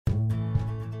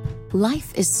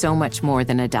Life is so much more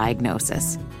than a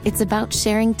diagnosis. It's about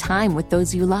sharing time with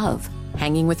those you love,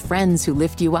 hanging with friends who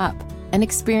lift you up, and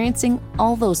experiencing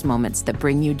all those moments that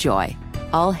bring you joy.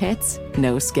 All hits,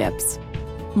 no skips.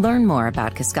 Learn more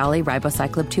about Kisqali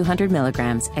Ribociclib 200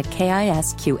 milligrams at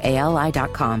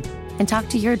KISQALI.com and talk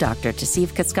to your doctor to see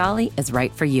if Kisqali is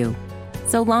right for you.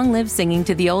 So long live singing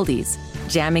to the oldies,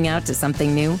 jamming out to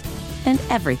something new, and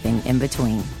everything in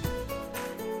between.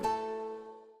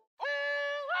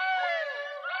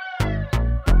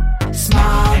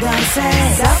 Small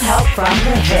doses. Self-help from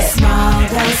the hip. Small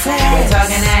doses. We're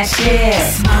talking that shit.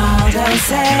 Small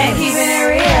doses. And keeping it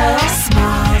real.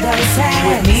 Small doses.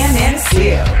 With me and Nana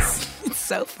Seals. It's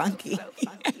so funky.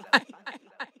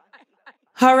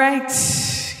 All right.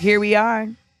 Here we are.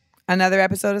 Another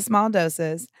episode of Small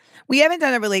Doses. We haven't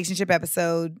done a relationship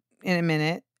episode in a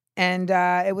minute. And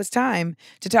it was time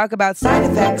to talk about side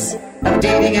effects of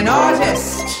dating an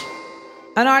artist.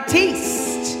 An artiste.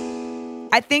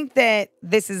 I think that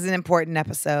this is an important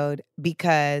episode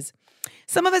because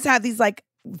some of us have these like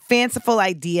fanciful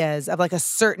ideas of like a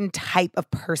certain type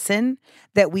of person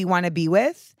that we want to be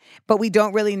with, but we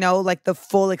don't really know like the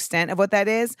full extent of what that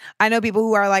is. I know people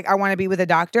who are like, I want to be with a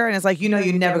doctor, and it's like, you're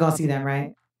never going to see them,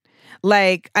 right?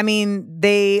 Like, I mean,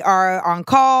 they are on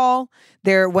call.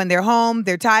 When they're home,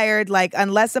 they're tired. Like,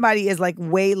 unless somebody is like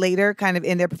way later kind of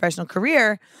in their professional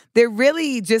career, they're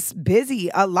really just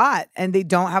busy a lot and they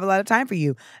don't have a lot of time for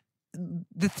you.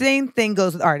 The same thing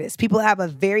goes with artists. People have a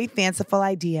very fanciful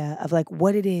idea of like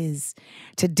what it is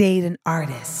to date an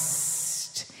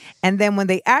artist. And then when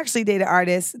they actually date an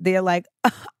artist, they're like,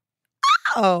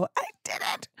 oh, I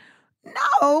didn't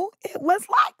know it was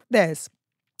like this.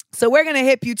 So we're going to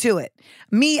hip you to it.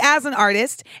 Me as an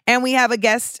artist, and we have a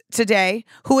guest today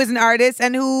who is an artist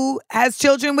and who has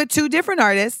children with two different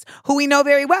artists who we know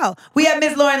very well. We have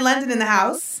Ms. Lauren London in the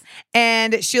house,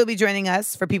 and she'll be joining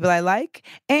us for People I Like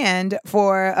and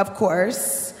for, of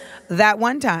course, That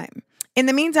One Time. In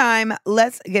the meantime,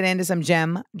 let's get into some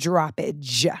gem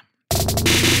droppage.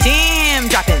 Jam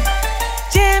dropping.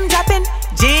 Jam dropping.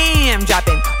 Jam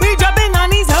dropping. We dropping on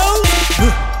these hoes.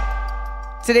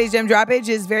 Today's gem droppage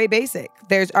is very basic.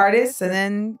 There's artists and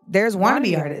then there's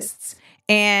wannabe artists.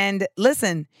 And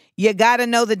listen, you got to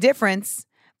know the difference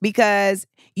because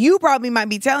you probably might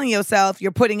be telling yourself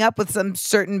you're putting up with some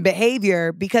certain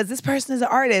behavior because this person is an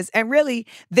artist. And really,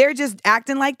 they're just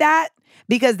acting like that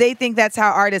because they think that's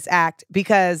how artists act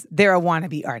because they're a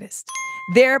wannabe artist.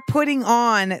 They're putting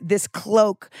on this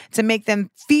cloak to make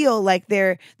them feel like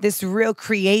they're this real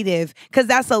creative because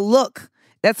that's a look.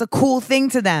 That's a cool thing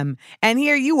to them. And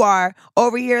here you are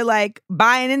over here like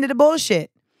buying into the bullshit.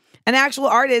 An actual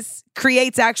artist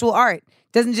creates actual art,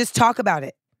 doesn't just talk about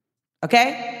it.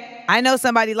 Okay? I know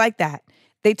somebody like that.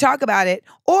 They talk about it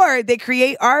or they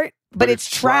create art, but it's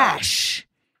trash.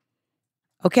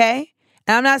 Okay?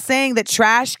 And I'm not saying that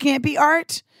trash can't be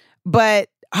art, but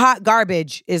hot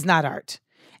garbage is not art.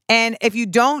 And if you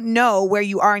don't know where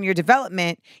you are in your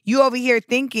development, you over here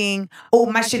thinking, oh,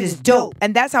 my shit is dope.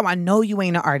 And that's how I know you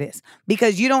ain't an artist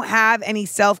because you don't have any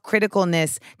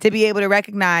self-criticalness to be able to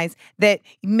recognize that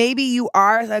maybe you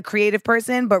are a creative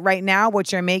person, but right now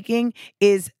what you're making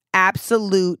is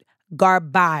absolute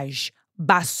garbage,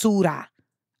 basura.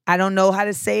 I don't know how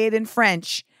to say it in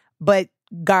French, but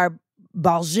garbage.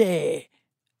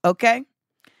 Okay?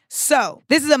 So,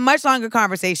 this is a much longer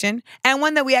conversation and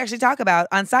one that we actually talk about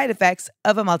on side effects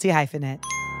of a multi-hyphenate.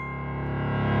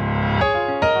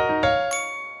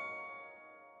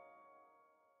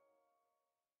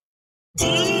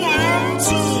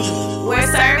 DMT. We're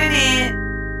serving it.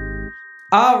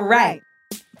 All right.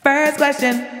 First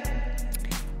question.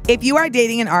 If you are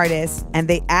dating an artist and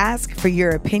they ask for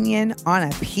your opinion on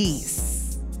a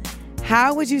piece,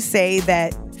 how would you say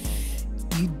that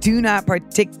you do not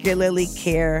particularly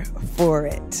care for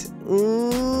it?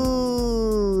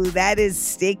 Ooh, that is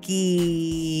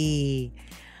sticky.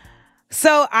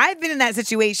 So I've been in that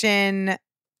situation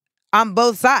on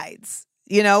both sides,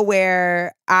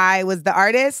 where I was the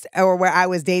artist or where I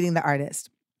was dating the artist.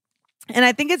 And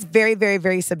I think it's very, very,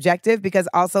 very subjective because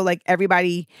also like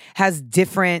everybody has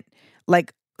different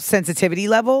like sensitivity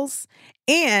levels,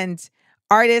 and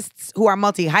artists who are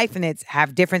multi-hyphenates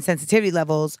have different sensitivity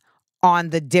levels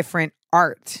on the different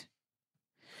art.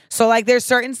 So like there's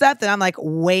certain stuff that I'm like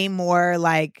way more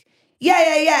like,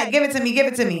 yeah, give it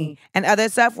to me. And other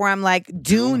stuff where I'm like,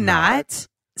 do not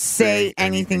say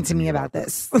anything to me about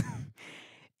this.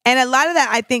 And a lot of that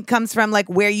I think comes from like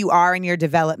where you are in your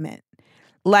development.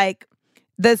 Like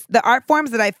the art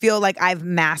forms that I feel like I've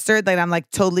mastered, that I'm like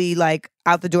totally like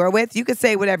out the door with, you could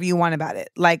say whatever you want about it.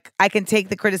 Like I can take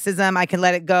the criticism, I can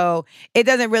let it go. It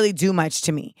doesn't really do much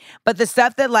to me. But the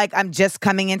stuff that like I'm just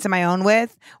coming into my own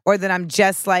with, or that I'm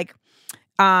just like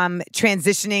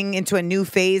transitioning into a new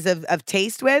phase of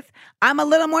taste with, I'm a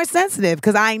little more sensitive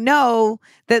because I know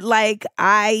that like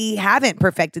I haven't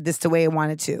perfected this the way I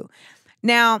wanted to.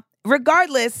 Now,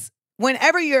 regardless,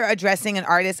 whenever you're addressing an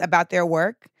artist about their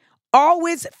work,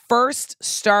 always first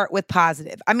start with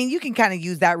positive. I mean, you can kind of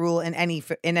use that rule in any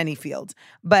field,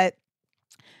 but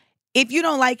if you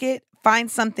don't like it,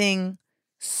 find something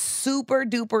super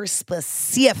duper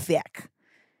specific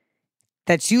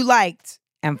that you liked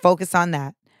and focus on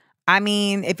that. I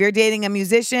mean, if you're dating a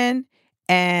musician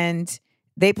and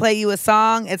they play you a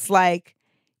song, it's like,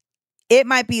 it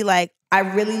might be like, I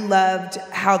really loved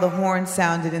how the horn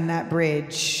sounded in that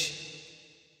bridge.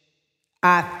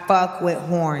 I fuck with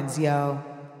horns, yo.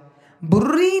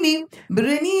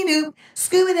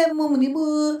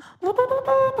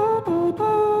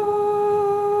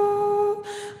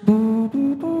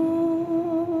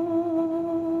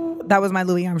 That was my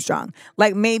Louis Armstrong.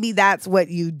 Like maybe that's what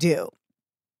you do.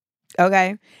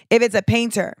 Okay? If it's a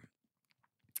painter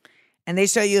and they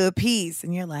show you a piece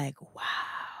and you're like, wow,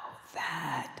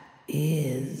 that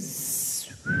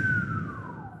is...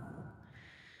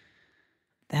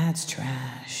 that's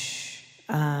trash.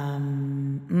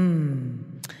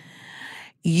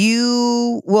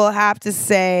 You will have to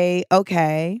say,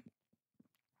 okay,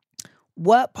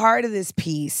 what part of this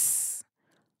piece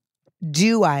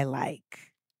do I like?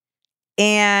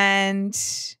 And,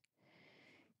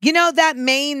 you know, that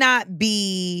may not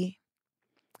be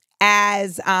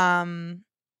as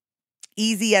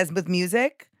easy as with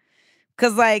music.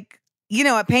 Because, like, you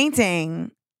know, a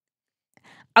painting...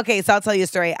 Okay, so I'll tell you a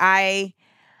story.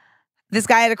 This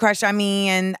guy had a crush on me,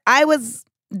 and I was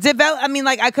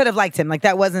I could have liked him. Like,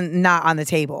 that wasn't not on the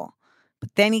table.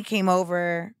 But then he came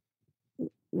over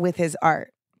with his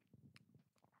art.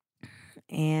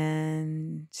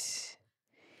 And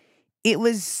it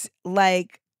was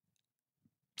like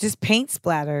just paint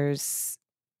splatters.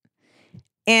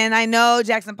 And I know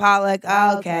Jackson Pollock,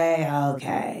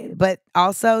 okay. But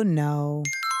also, no.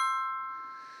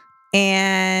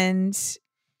 And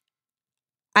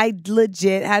I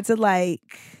legit had to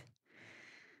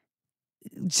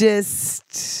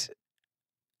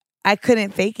I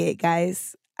couldn't fake it,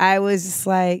 guys. I was just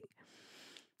like,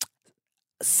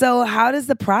 so how does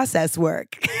the process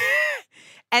work?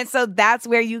 And so that's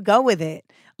where you go with it.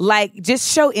 Like,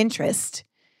 just show interest.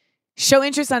 Show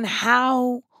interest on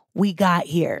how we got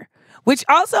here, which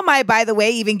also might, by the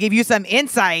way, even give you some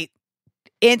insight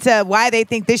into why they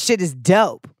think this shit is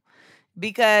dope.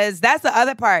 Because that's the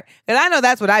other part. Because I know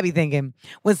that's what I be thinking.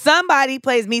 When somebody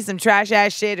plays me some trash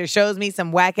ass shit or shows me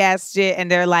some whack ass shit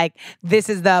and they're like, this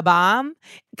is the bomb.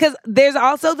 Because there's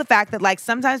also the fact that like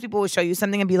sometimes people will show you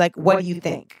something and be like, what do you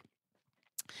think?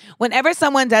 Whenever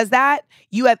someone does that,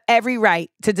 you have every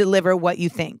right to deliver what you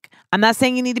think. I'm not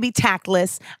saying you need to be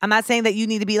tactless. I'm not saying that you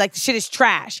need to be like, the shit is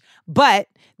trash. But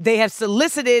they have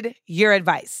solicited your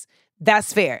advice.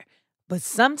 That's fair. But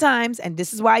sometimes, and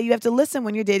this is why you have to listen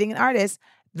when you're dating an artist,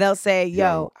 they'll say,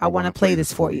 yo, I want to play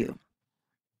this for you.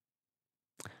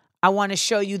 I want to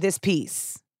show you this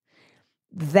piece.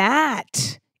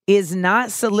 That is not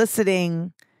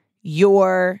soliciting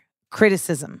your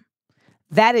criticism.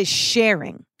 That is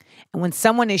sharing. And when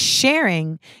someone is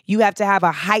sharing, you have to have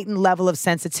a heightened level of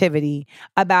sensitivity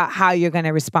about how you're going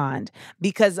to respond.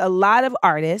 Because a lot of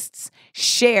artists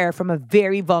share from a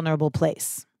very vulnerable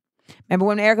place. Remember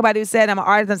when Erykah Badu said, I'm an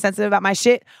artist, I'm sensitive about my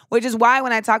shit? Which is why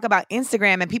when I talk about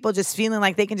Instagram and people just feeling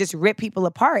like they can just rip people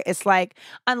apart, it's like,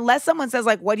 unless someone says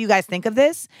like, what do you guys think of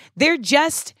this? They're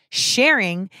just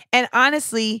sharing. And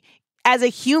honestly, as a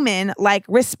human, like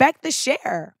respect the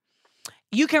share.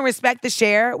 You can respect the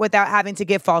share without having to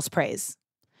give false praise.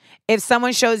 If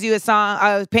someone shows you a song,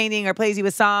 a painting, or plays you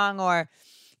a song, or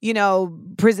you know,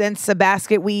 presents a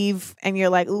basket weave and you're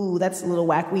like, ooh, that's a little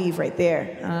whack weave right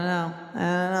there. I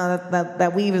don't know.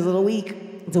 That weave is a little weak.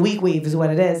 It's a weak weave is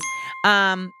what it is.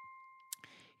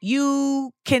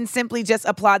 You can simply just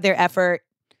applaud their effort.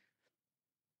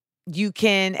 You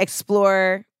can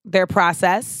explore their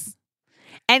process.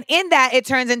 And in that, it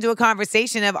turns into a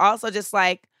conversation of also just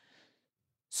like,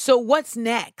 so what's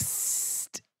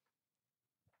next?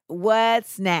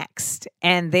 What's next?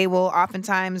 And they will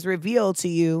oftentimes reveal to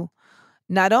you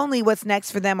not only what's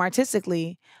next for them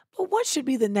artistically, but what should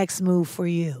be the next move for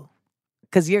you?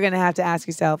 Because you're going to have to ask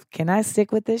yourself, can I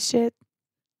stick with this shit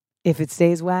if it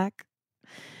stays whack?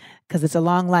 Because it's a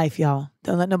long life, y'all.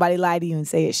 Don't let nobody lie to you and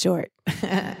say it's short,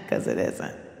 because it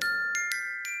isn't.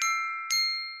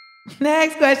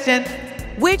 Next question.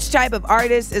 Which type of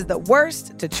artist is the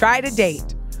worst to try to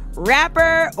date?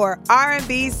 Rapper or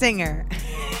R&B singer?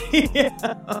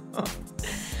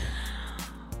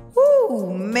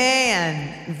 Ooh,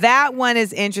 man. That one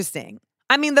is interesting.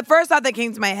 I mean, the first thought that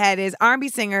came to my head is R&B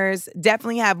singers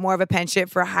definitely have more of a penchant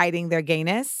for hiding their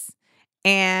gayness.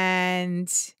 And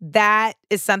that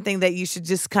is something that you should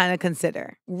just kind of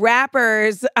consider.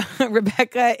 Rappers,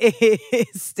 Rebecca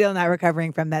is still not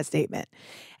recovering from that statement.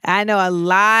 I know a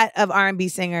lot of R&B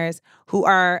singers who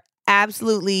are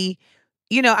absolutely,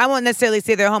 I won't necessarily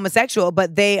say they're homosexual,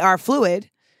 but they are fluid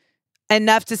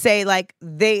enough to say like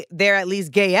they're at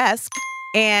least gay-esque,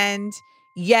 and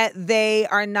yet they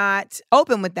are not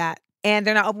open with that. And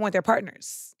they're not open with their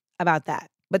partners about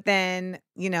that. But then,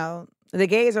 the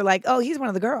gays are like, oh, he's one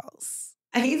of the girls.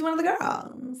 He's one of the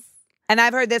girls. And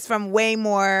I've heard this from way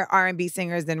more R&B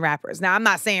singers than rappers. Now, I'm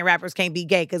not saying rappers can't be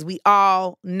gay because we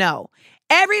all know.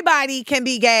 Everybody can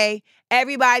be gay.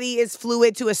 Everybody is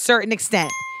fluid to a certain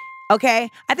extent. Okay?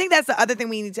 I think that's the other thing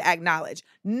we need to acknowledge.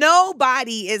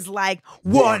 Nobody is like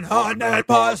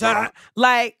 100%.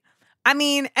 Like, I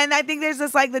mean, and I think there's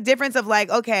just like the difference of like,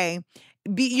 okay,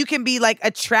 you can be like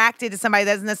attracted to somebody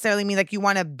that doesn't necessarily mean like you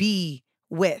want to be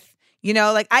with.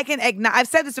 Like I've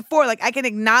said this before, like I can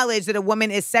acknowledge that a woman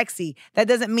is sexy. That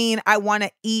doesn't mean I want to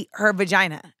eat her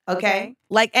vagina. Okay?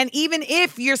 Like, and even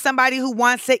if you're somebody who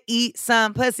wants to eat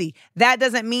some pussy, that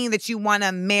doesn't mean that you want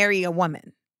to marry a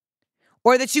woman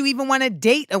or that you even want to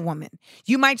date a woman.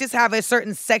 You might just have a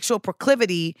certain sexual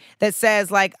proclivity that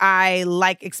says like, I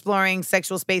like exploring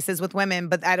sexual spaces with women,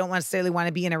 but I don't necessarily want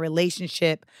to be in a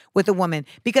relationship with a woman.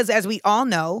 Because as we all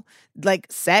know,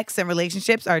 like sex and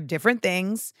relationships are different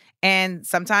things. And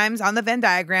sometimes on the Venn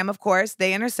diagram, of course,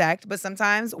 they intersect, but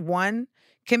sometimes one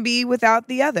can be without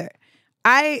the other.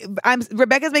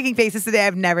 Rebecca's making faces today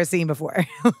I've never seen before.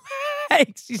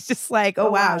 She's just like,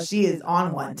 oh, wow, she is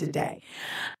on one today.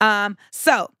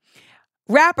 So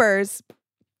rappers,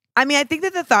 I mean, I think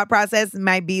that the thought process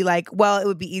might be like, well, it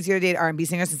would be easier to date R&B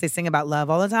singers since they sing about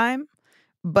love all the time.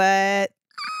 But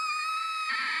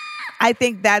I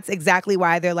think that's exactly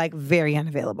why they're like very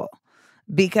unavailable,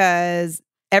 because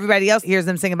everybody else hears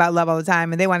them sing about love all the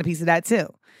time and they want a piece of that too.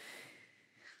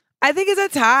 I think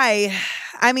it's a tie.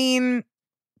 I mean,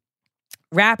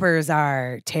 rappers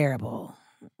are terrible.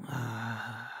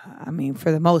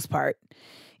 For the most part,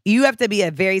 you have to be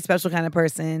a very special kind of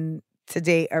person to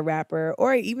date a rapper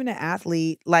or even an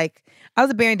athlete. Like, I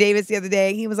was at Baron Davis the other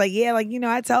day. He was like, yeah, like,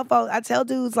 I tell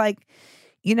dudes, like,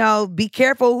 be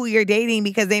careful who you're dating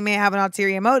because they may have an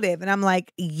ulterior motive. And I'm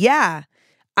like, yeah,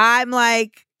 I'm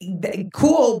like,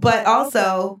 cool, but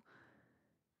also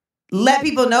let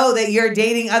people know that you're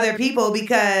dating other people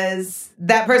because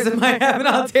that person might have an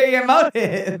ulterior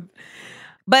motive.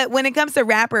 But when it comes to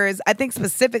rappers, I think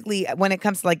specifically when it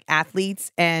comes to like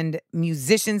athletes and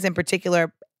musicians in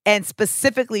particular, and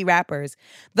specifically rappers,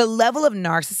 the level of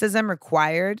narcissism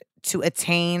required to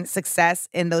attain success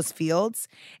in those fields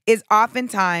is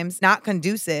oftentimes not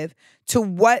conducive to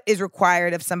what is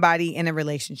required of somebody in a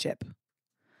relationship.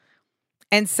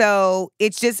 And so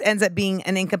it just ends up being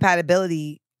an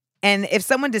incompatibility. And if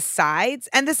someone decides,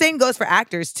 and the same goes for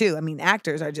actors too. I mean,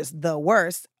 actors are just the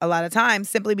worst a lot of times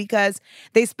simply because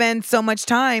they spend so much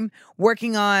time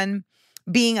working on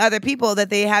being other people that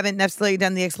they haven't necessarily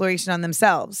done the exploration on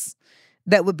themselves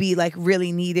that would be like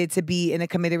really needed to be in a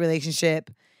committed relationship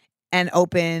and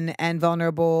open and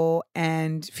vulnerable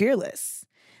and fearless.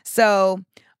 So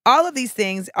all of these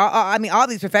things, all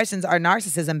these professions are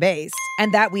narcissism based,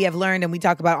 and that we have learned and we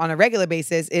talk about on a regular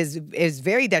basis is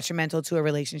very detrimental to a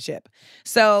relationship.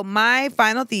 So my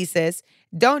final thesis,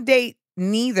 don't date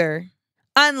neither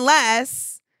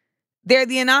unless they're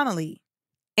the anomaly.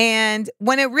 And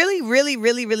when it really, really,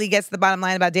 really, really gets to the bottom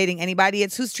line about dating anybody,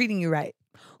 it's who's treating you right.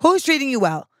 Who's treating you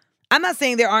well? I'm not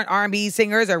saying there aren't R&B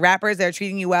singers or rappers that are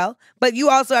treating you well, but you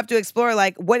also have to explore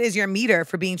like, what is your meter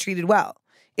for being treated well?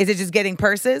 Is it just getting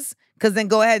purses? Because then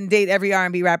go ahead and date every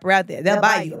R&B rapper out there. They'll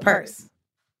buy you a purse.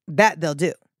 That they'll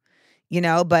do.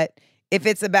 But if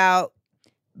it's about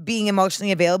being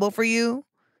emotionally available for you,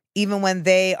 even when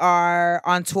they are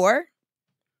on tour,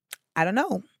 I don't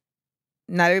know.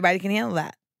 Not everybody can handle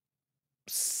that.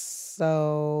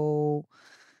 So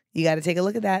you got to take a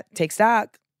look at that. Take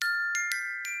stock.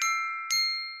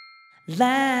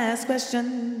 Last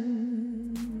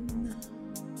question.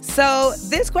 So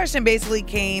this question basically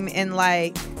came in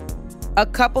like a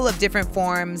couple of different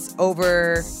forms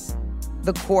over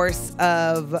the course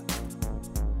of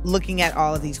looking at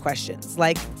all of these questions.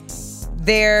 Like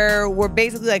there were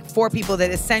basically like 4 people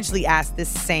that essentially asked this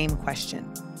same question.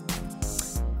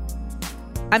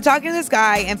 I'm talking to this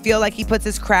guy and feel like he puts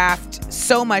his craft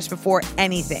so much before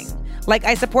anything. Like,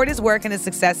 I support his work and his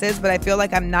successes, but I feel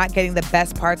like I'm not getting the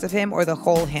best parts of him or the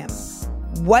whole him.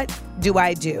 What do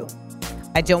I do?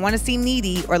 I don't want to seem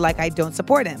needy or like I don't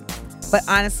support him. But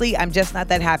honestly, I'm just not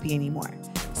that happy anymore.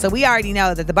 So we already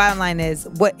know that the bottom line is,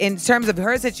 what in terms of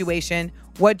her situation,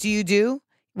 what do?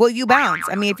 Well, you bounce.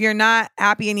 I mean, if you're not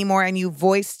happy anymore and you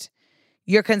voiced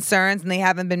your concerns and they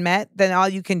haven't been met, then all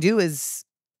you can do is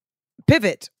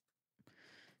pivot.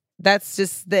 That's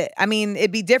just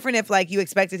it'd be different if like you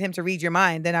expected him to read your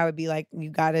mind. Then I would be like, you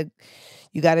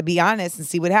gotta be honest and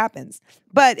see what happens.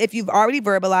 But if you've already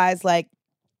verbalized like,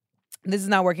 this is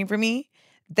not working for me,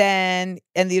 and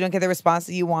you don't get the response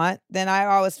that you want, then I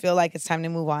always feel like it's time to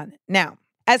move on. Now,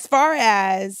 as far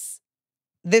as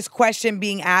this question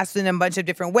being asked in a bunch of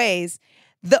different ways,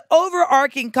 the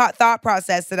overarching thought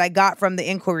process that I got from the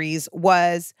inquiries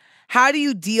was, how do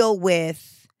you deal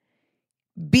with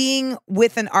being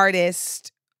with an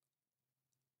artist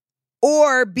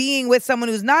or being with someone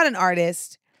who's not an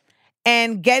artist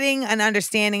and getting an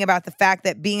understanding about the fact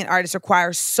that being an artist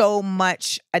requires so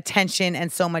much attention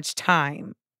and so much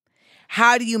time?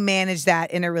 How do you manage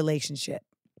that in a relationship?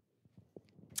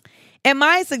 And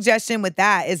my suggestion with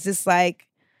that is just like,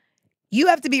 you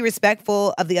have to be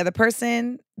respectful of the other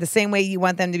person the same way you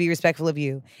want them to be respectful of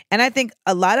you. And I think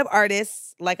a lot of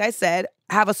artists, like I said,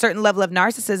 have a certain level of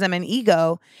narcissism and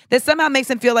ego that somehow makes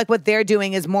them feel like what they're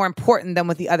doing is more important than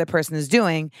what the other person is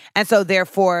doing. And so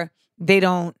therefore, they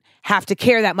don't have to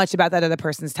care that much about that other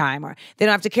person's time, or they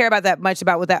don't have to care about that much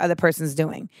about what that other person's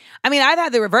doing. I mean, I've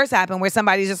had the reverse happen where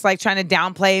somebody's just like trying to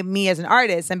downplay me as an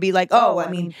artist and be like, oh,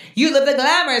 I mean, you live the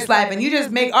glamorous life and you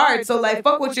just make art. So like,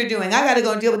 fuck what you're doing. I got to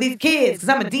go and deal with these kids because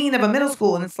I'm a dean of a middle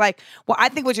school. And it's like, well, I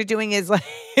think what you're doing is like,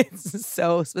 it's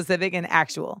so specific and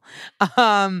actual.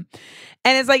 And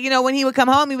it's like, when he would come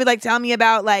home, he would like tell me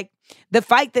about like the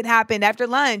fight that happened after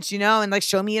lunch, and like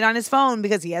show me it on his phone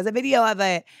because he has a video of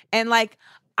it. And like,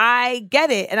 I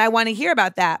get it and I want to hear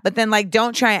about that. But then like,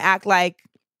 don't try and act like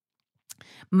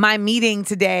my meeting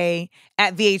today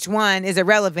at VH1 is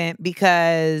irrelevant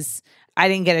because I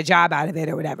didn't get a job out of it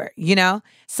or whatever,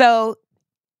 So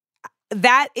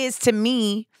that is to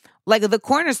me like the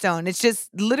cornerstone. It's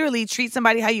just literally treat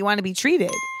somebody how you want to be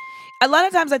treated. A lot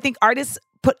of times I think artists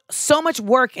put so much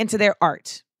work into their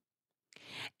art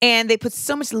and they put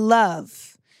so much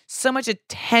love, so much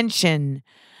attention,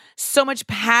 so much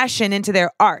passion into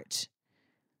their art,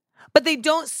 but they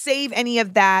don't save any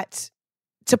of that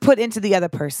to put into the other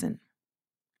person.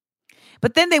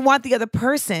 But then they want the other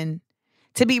person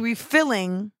to be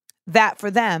refilling that for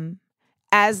them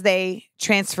as they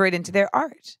transfer it into their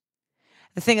art.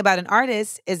 The thing about an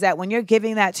artist is that when you're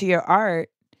giving that to your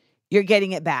art, you're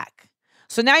getting it back.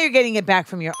 So now you're getting it back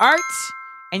from your art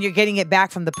and you're getting it back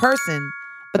from the person,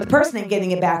 but the person ain't getting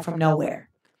it back from nowhere.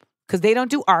 Because they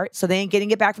don't do art, so they ain't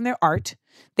getting it back from their art.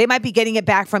 They might be getting it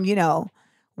back from,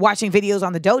 watching videos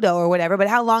on the dodo or whatever, but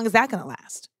how long is that going to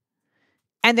last?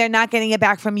 And they're not getting it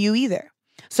back from you either.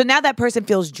 So now that person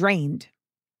feels drained.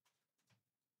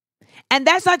 And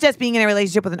that's not just being in a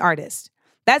relationship with an artist.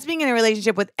 That's being in a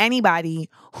relationship with anybody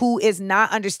who is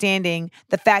not understanding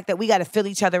the fact that we got to fill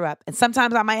each other up. And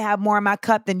sometimes I might have more in my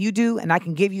cup than you do, and I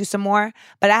can give you some more,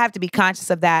 but I have to be conscious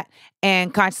of that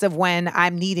and conscious of when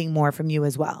I'm needing more from you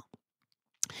as well.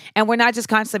 And we're not just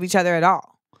conscious of each other at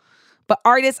all. But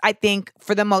artists, I think,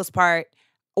 for the most part,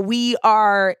 we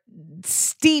are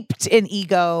steeped in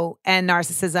ego and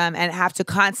narcissism and have to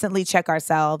constantly check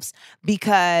ourselves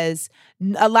because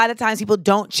a lot of times people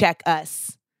don't check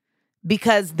us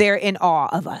because they're in awe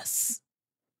of us.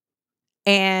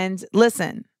 And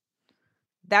listen,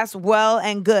 that's well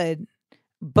and good,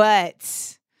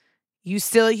 but you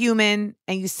still human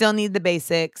and you still need the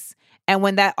basics. And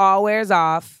when that all wears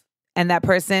off, and that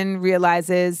person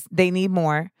realizes they need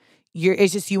more,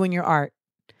 it's just you and your art.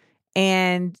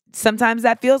 And sometimes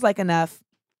that feels like enough.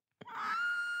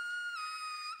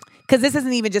 Because this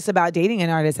isn't even just about dating an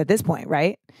artist at this point,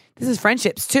 right? This is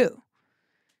friendships too.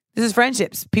 This is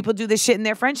friendships. People do this shit in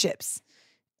their friendships.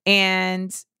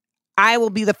 And I will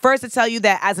be the first to tell you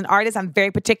that as an artist, I'm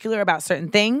very particular about certain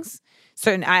things.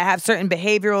 I have certain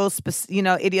behavioral,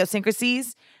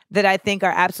 idiosyncrasies that I think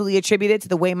are absolutely attributed to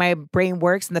the way my brain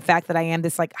works and the fact that I am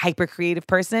this like hyper creative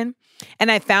person.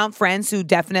 And I found friends who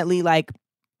definitely like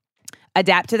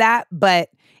adapt to that, but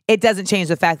it doesn't change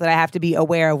the fact that I have to be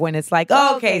aware of when it's like,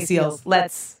 oh, okay, Seals,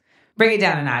 let's bring it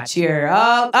down a notch here.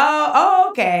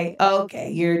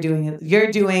 Okay. You're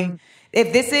doing,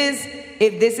 if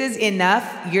this is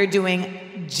enough, you're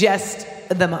doing just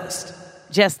the most.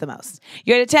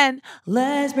 You're at a 10.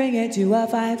 Let's bring it to a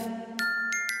 5.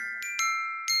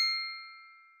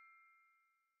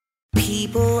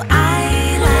 people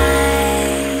I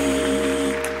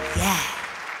like. Yeah.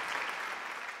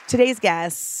 Today's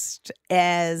guest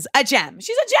is a gem.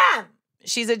 She's a gem.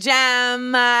 She's a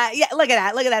gem. Yeah, look at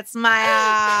that. Look at that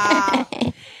smile.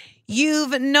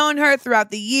 You've known her throughout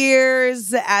the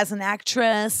years as an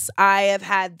actress. I have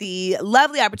had the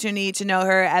lovely opportunity to know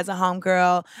her as a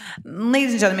homegirl.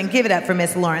 Ladies and gentlemen, give it up for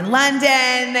Miss Lauren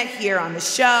London here on the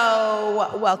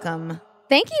show. Welcome.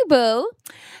 Thank you, boo.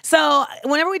 So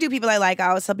whenever we do people I like, I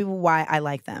always tell people why I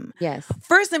like them. Yes.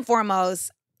 First and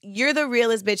foremost, you're the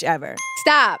realest bitch ever.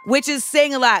 Stop. Which is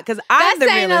saying a lot because I'm the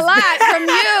That's saying realest. a lot from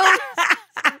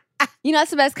you. You know,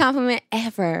 that's the best compliment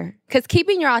ever. Because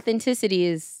keeping your authenticity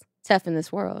is tough in this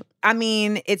world. I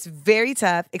mean, it's very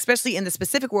tough, especially in the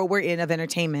specific world we're in of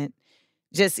entertainment.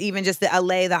 Just the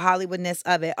LA, the Hollywoodness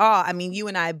of it all. I mean, you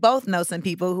and I both know some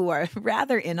people who are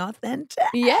rather inauthentic.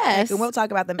 Yes. And we'll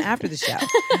talk about them after the show.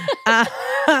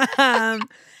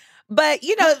 But,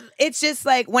 you know, it's just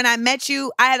like when I met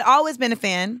you, I had always been a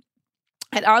fan.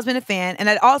 And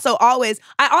I also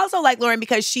like Lauren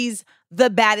because she's the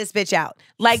baddest bitch out.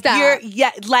 Like Stop.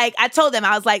 like I told them,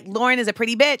 I was like, Lauren is a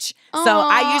pretty bitch. So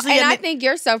I usually I think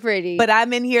you're so pretty. but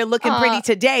I'm in here looking pretty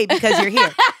today because you're here.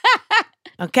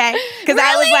 Okay? Because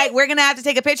I was like, we're gonna have to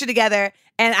take a picture together,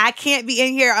 and I can't be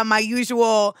in here on my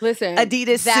usual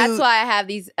Adidas that's suit. why I have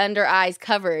these under eyes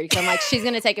covered. 'Cause I'm like, she's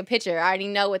gonna take a picture. I already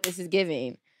know what this is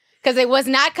giving. Because it was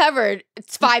not covered.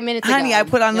 It's 5 minutes ago. Honey, I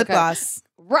put on lip Okay. gloss.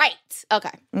 Right.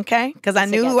 Okay. Okay? Because I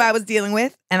knew who I was dealing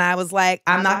with, and I was like,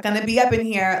 I'm not gonna be up in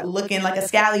here looking like a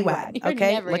scallywag. You're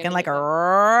Okay? never Looking gonna like be. a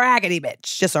raggedy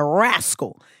bitch. Just a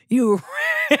rascal. You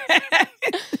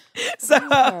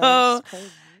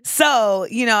So,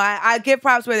 you know, I give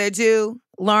props where they're due.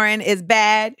 Lauren is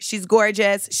bad. She's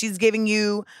gorgeous. She's giving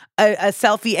you a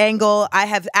selfie angle.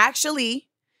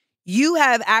 You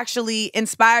have actually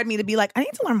inspired me to be like, I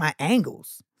need to learn my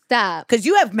angles. Stop. Because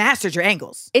you have mastered your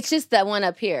angles. It's just that one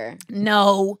up here.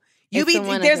 No. You It's the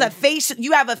one there's up a facial,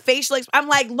 you have a facial I'm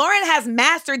like, Lauren has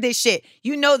mastered this shit.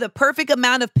 You know the perfect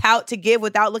amount of pout to give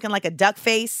without looking like a duck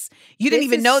face. You didn't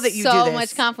even know that you do this. So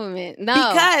much compliment. No.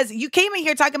 Because you came in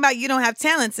here talking about you don't have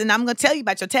talents, and I'm going to tell you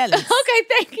about your talents. Okay,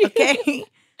 thank you. Okay?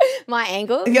 My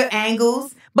angle? Your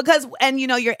angles. Because, and you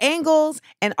know, your angles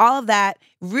and all of that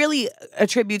really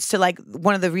attributes to like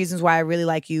one of the reasons why I really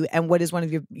like you and what is one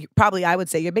of your, probably I would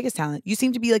say your biggest talent. You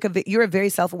seem to be like you're a very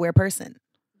self-aware person.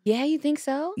 Yeah, you think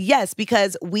so? Yes,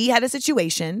 because we had a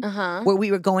situation where we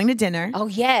were going to dinner. Oh,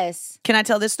 yes. Can I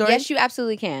tell this story? Yes, you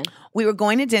absolutely can. We were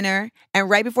going to dinner, and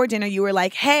right before dinner, you were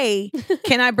like, hey,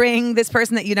 can I bring this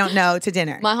person that you don't know to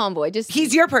dinner? My homeboy. Just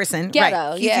He's your person. Ghetto,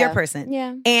 Right. He's yeah. your person.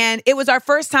 Yeah. And it was our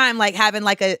first time like having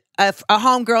like a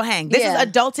homegirl hang. This Yeah. is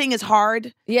adulting is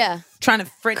hard. Yeah. Trying to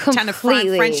find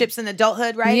Completely. friendships in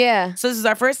adulthood, right? Yeah. So this is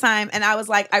our first time, and I was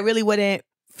like, I really wouldn't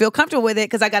feel comfortable with it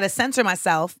because I got to censor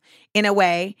myself in a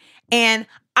way, and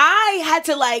I had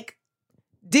to like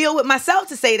deal with myself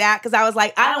to say that because I was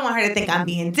like, I don't want her to think I'm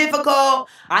being difficult.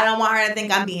 I don't want her to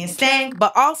think I'm being stank,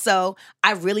 but also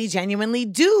I really genuinely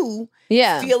do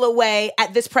feel a way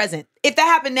at this present. If that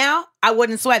happened now, I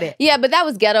wouldn't sweat it. Yeah, but that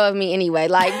was ghetto of me anyway.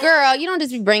 Like, girl, you don't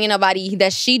just be bringing nobody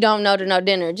that she don't know to no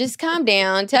dinner. Just calm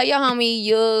down. Tell your homie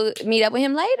you'll meet up with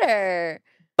him later.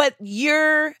 But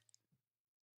you're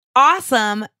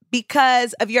awesome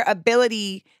because of your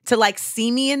ability to like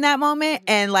see me in that moment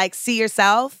and like see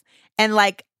yourself. And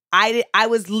like, I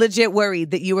was legit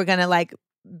worried that you were gonna like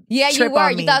Yeah, you trip were.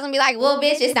 on You me. thought it was gonna be like, well,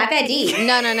 bitch, it's not that deep.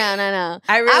 No.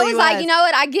 I really I was like, you know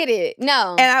what? I get it.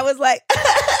 No. And I was like,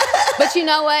 But you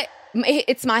know what?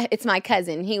 It's my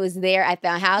cousin. He was there at the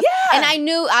house. Yeah. And I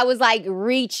knew I was like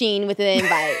reaching with the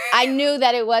invite. I knew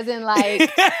that it wasn't like,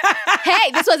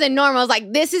 hey, this wasn't normal. I was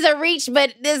like, this is a reach,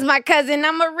 but this is my cousin.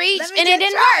 I'm a reach. Let me And it just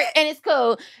didn't try work. And it's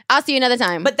cool. I'll see you another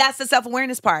time. But that's the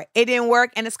self-awareness part. It didn't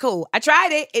work and it's cool. I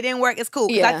tried it. It didn't work. It's cool.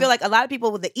 Because I Yeah. feel like a lot of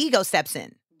people with the ego steps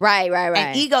in. Right.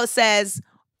 And ego says,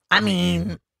 I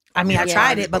mean, I Yeah.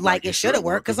 tried it, but like it should have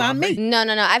worked because I'm me. No.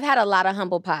 I've had a lot of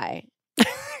humble pie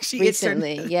She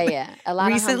recently. Yeah. A lot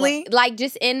Recently? of humble, like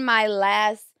just in my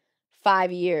last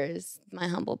 5 years, my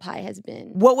humble pie has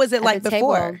been. What was it at like the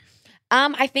before? table.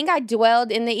 I think I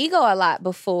dwelled in the ego a lot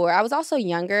before. I was also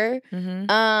younger.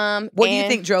 Mm-hmm. What do you and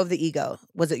think drove the ego?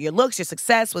 Was it your looks, your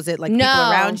success? Was it like No.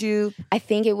 people around you? I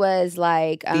think it was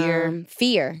like Fear?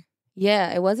 fear.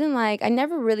 Yeah, it wasn't like I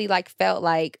never really like felt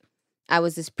like I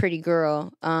was this pretty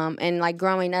girl. And like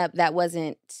growing up, that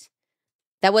wasn't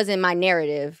my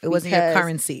narrative. It wasn't your because-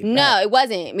 currency. No, right? it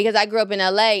wasn't because I grew up in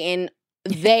LA and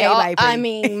they all. Everybody I pretty.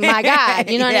 mean, my God,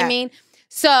 you know what Yeah. I mean.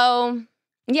 So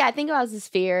yeah, I think it was this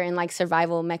fear and like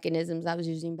survival mechanisms I was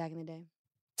using back in the day.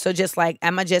 So just like,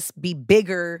 I'ma just be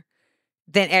bigger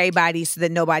than everybody so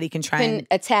that nobody can try Can and...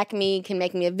 attack me, can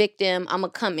make me a victim. I'm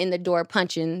going to come in the door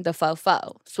punching the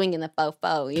fofo, swinging the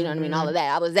fofo. You know what I mean? All of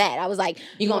that. I was like,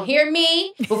 you going to hear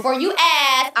me before you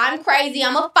ask. I'm crazy.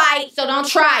 I'm going to fight, so don't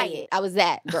try it. I was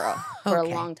that girl for a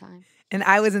long time. And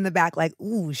I was in the back like,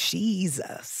 ooh, she's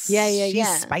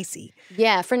she's spicy.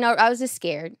 Yeah, I was just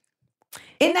scared.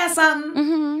 Isn't that something?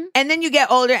 Mm-hmm. And then you get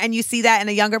older and you see that in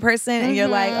a younger person and you're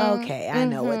like, okay, I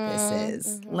know what this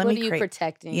is. What are you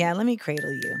protecting? Yeah, let me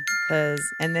cradle you.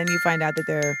 And then you find out that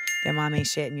their mom ain't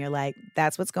shit and you're like,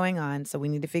 that's what's going on. So we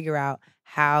need to figure out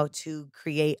how to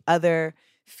create other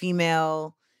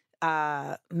female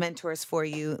mentors for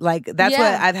you. Like that's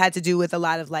what I've had to do with a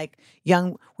lot of like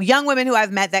young women who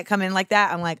I've met that come in like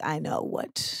that. I'm like, I know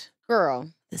what girl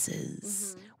this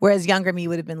is. Whereas younger me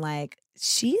would have been like,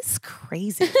 she's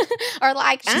crazy. Or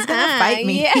like, she's gonna fight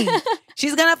me. Yeah.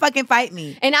 She's gonna fucking fight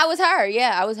me. And I was her.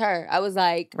 Yeah, I was her. I was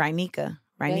like, Rainika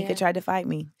tried to fight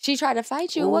me. She tried to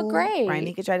fight you? Ooh, what grade?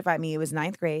 Rainika tried to fight me. It was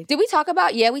 9th grade. Did we talk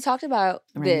about? Yeah, we talked about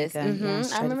this. Yeah,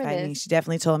 I remember this. Me. She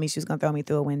definitely told me she was gonna throw me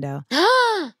through a window.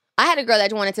 I had a girl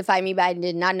that wanted to fight me, but I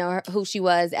did not know who she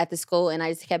was at the school, and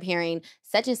I just kept hearing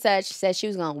such and such said she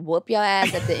was gonna whoop your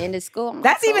ass at the end of school.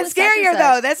 That's even scarier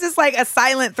though. That's just like a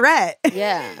silent threat.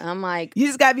 Yeah, I'm like, you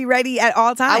just gotta be ready at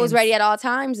all times. I was ready at all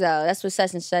times though. That's what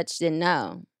such and such didn't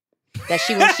know. That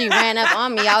when she ran up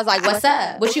on me, I was like, "What's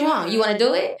up? What you want? You want to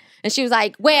do it?" And she was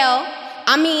like, "Well,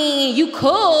 I mean, you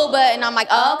cool, but," and I'm like,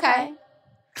 "Oh, okay."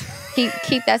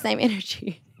 Keep that same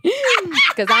energy.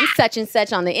 Because I'm such and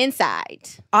such on the inside.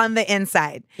 On the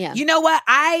inside. Yeah. You know what?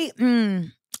 I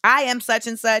am such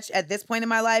and such at this point in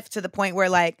my life to the point where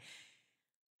like,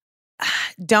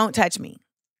 don't touch me.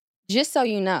 Just so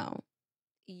you know,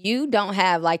 you don't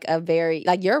have like a very,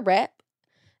 like your rep,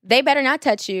 they better not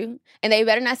touch you and they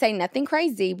better not say nothing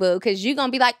crazy, boo, because you're going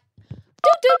to be like,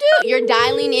 do. You're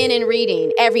dialing in and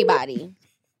reading everybody.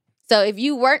 So if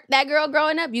you weren't that girl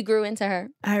growing up, you grew into her.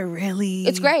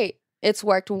 It's great. It's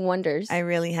worked wonders. I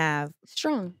really have.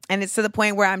 Strong. And it's to the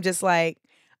point where I'm just like,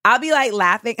 I'll be like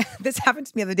laughing. This happened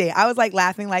to me the other day. I was like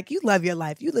laughing like, you love your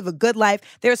life. You live a good life.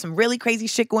 There's some really crazy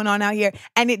shit going on out here.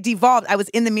 And it devolved. I was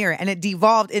in the mirror and it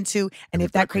devolved into, and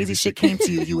if that crazy shit came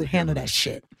to you, you would handle that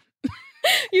shit.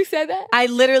 You said that? I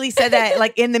literally said that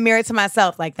like in the mirror to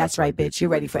myself. Like, that's right, bitch. You're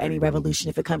ready for any revolution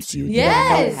if it comes to you.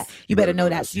 Yes. You better know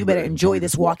that. So you better enjoy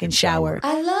this walk-in shower.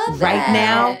 I love that. Right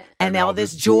now. And all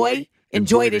this joy.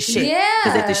 Enjoy this shit. Yeah.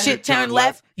 Because if the shit turned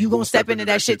left, you gonna step into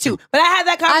that shit too. But I had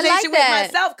that conversation with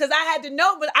myself because I had to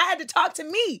know, but I had to talk to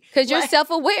me. Because you're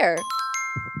self-aware.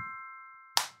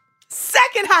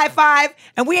 Second high five,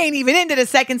 and we ain't even into the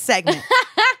second segment.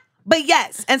 But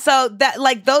yes, and so that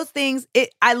like those things,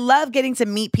 I love getting to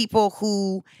meet people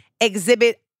who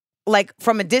exhibit like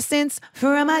from a distance, who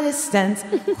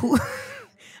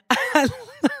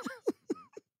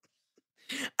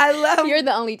I love. You're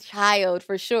the only child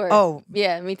for sure. Oh,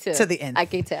 yeah, me too. To the end, I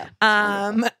can tell.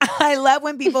 I love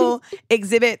when people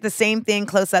exhibit the same thing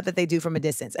close up that they do from a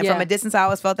distance. And from a distance, I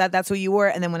always felt that that's who you were.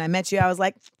 And then when I met you, I was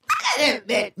like,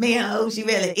 that man, who she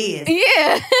really is.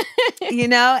 Yeah, you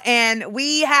know. And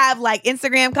we have like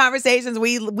Instagram conversations.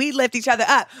 We lift each other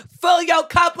up. Fill your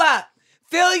cup up.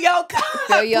 Fill your cup.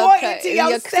 Pour into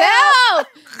yourself.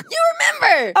 You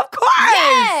remember? Of course.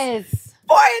 Yes.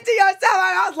 Pour into yourself.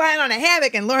 I was lying on a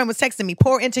hammock and Lauren was texting me,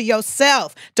 pour into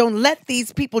yourself. Don't let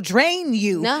these people drain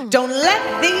you. No. Don't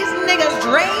let these niggas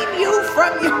drain you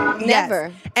from you.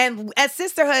 Never. Yes. And as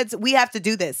sisterhoods, we have to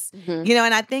do this. Mm-hmm. You know,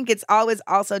 and I think it's always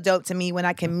also dope to me when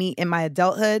I can meet in my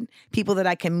adulthood, people that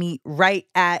I can meet right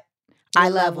at eye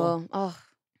level. Oh.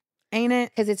 Ain't it?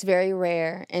 Because it's very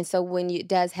rare. And so when it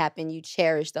does happen, you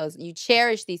cherish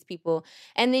these people.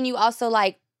 And then you also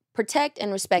like, protect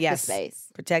and respect the space.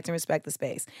 Protect and respect the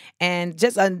space. And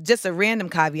just a random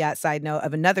caveat side note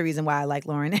of another reason why I like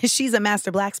Lauren is she's a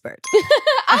master blackspert.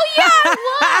 Oh yeah,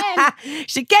 I won.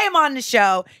 She came on the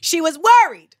show. She was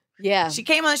worried. Yeah. She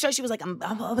came on the show. She was like, I'm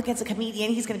up against a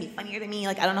comedian. He's going to be funnier than me.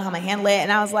 Like, I don't know how I'm going to handle it.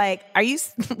 And I was like, are you,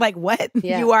 like, what?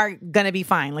 Yeah. You are going to be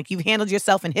fine. Like, you've handled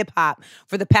yourself in hip hop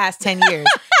for the past 10 years.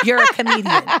 You're a comedian.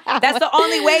 That's the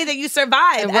only way that you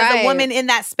survive as a woman in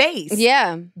that space.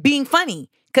 Yeah. Being funny.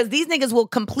 Because these niggas will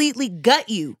completely gut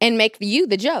you. And make you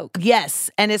the joke. Yes.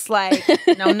 And it's like,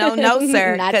 no,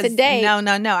 sir. Not today.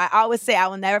 No. I always say, I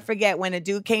will never forget when a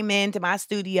dude came into my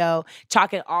studio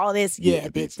talking all this, yeah,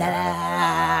 bitch, da,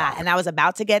 da, da, and I was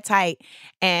about to get tight.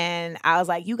 And I was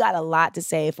like, you got a lot to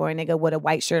say for a nigga with a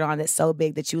white shirt on that's so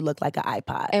big that you look like an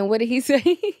iPod. And what did he say?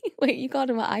 Wait, you called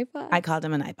him an iPod? I called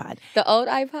him an iPod. The old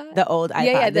iPod? The old iPod.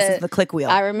 Yeah, this is the click wheel.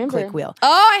 I remember. Click wheel.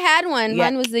 Oh, I had one. Yeah.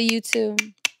 Mine was the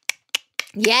U2.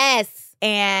 Yes.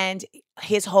 And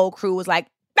his whole crew was like,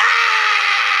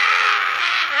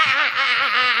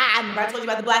 remember I told you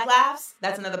about the black laughs?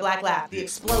 That's another black laugh. The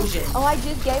explosion. Oh, I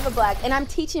just gave a black, and I'm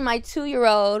teaching my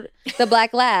 2-year-old the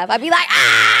black laugh. I'd be like,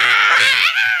 ah!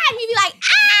 And he'd be like, ah!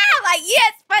 I'm like, yeah,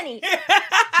 it's funny.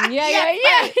 yeah.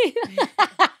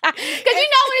 Because you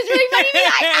know when it's really funny, you'd be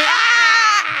like,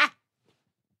 ah!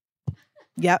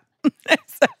 Yep.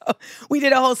 So we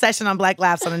did a whole session on black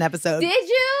laughs on an episode. Did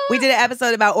you? We did an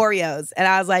episode about Oreos. And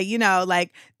I was like,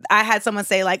 like, I had someone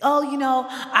say like, oh,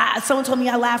 someone told me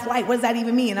I laugh white. What does that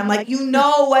even mean? I'm like, you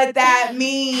know what that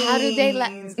means. How do they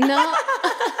laugh? No.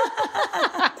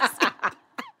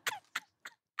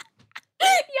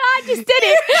 I just did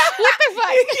it. What the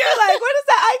fuck? You're like, what is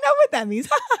that? I know what that means.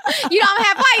 You don't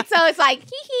have white, so it's like,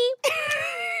 hee.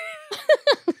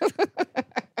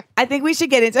 I think we should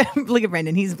get into, look at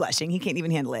Brendan. He's blushing. He can't even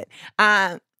handle it.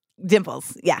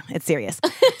 Dimples. Yeah, it's serious.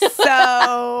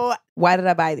 So why did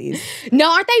I buy these?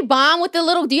 No, aren't they bomb with the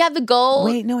little, do you have the gold?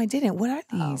 Wait, no, I didn't. What are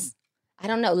these? I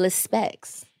don't know. Les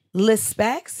Specs. Les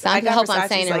Specs? I hope I'm Versace's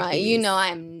saying it like right. these. You know I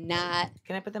am not.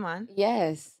 Can I put them on?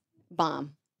 Yes.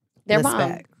 Bomb. They're Les bomb.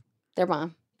 Specs. They're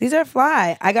bomb. These are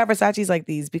fly. I got Versace's like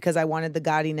these because I wanted the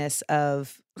gaudiness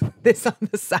of this on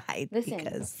the side. Listen,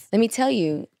 Because let me tell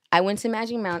you, I went to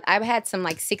Magic Mountain. I've had some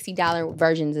like $60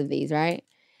 versions of these, right?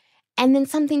 And then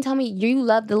something told me, you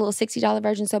love the little $60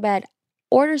 version so bad,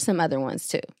 order some other ones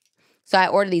too. So I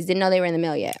ordered these, didn't know they were in the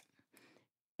mail yet.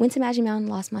 Went to Magic Mountain,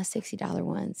 lost my $60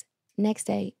 ones. Next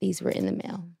day, these were in the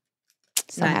mail.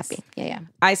 So Nice. happy. Yeah.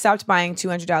 I stopped buying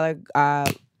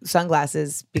 $200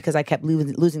 sunglasses because I kept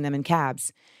losing them in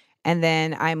cabs. And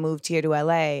then I moved here to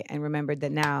LA and remembered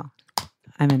that now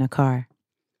I'm in a car.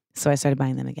 So I started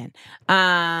buying them again.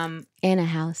 And a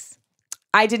house.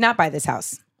 I did not buy this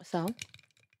house. So?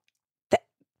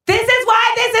 This is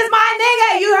why this is my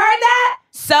nigga. You heard that?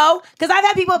 So, because I've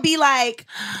had people be like,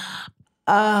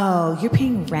 oh, you're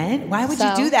paying rent? Why would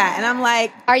you do that? And I'm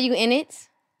like, Are you in it?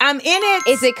 I'm in it.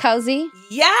 Is it cozy?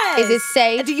 Yes. Is it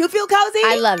safe? Do you feel cozy?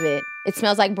 I love it. It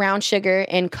smells like brown sugar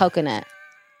and coconut.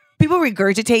 People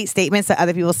regurgitate statements that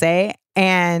other people say.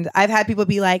 And I've had people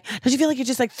be like, don't you feel like you're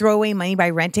just like throw away money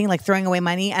by renting, like throwing away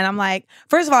money? And I'm like,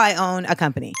 first of all, I own a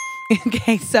company.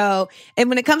 Okay. So, and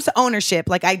when it comes to ownership,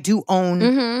 like I do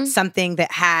own something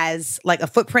that has like a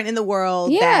footprint in the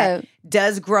world that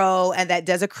does grow and that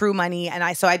does accrue money.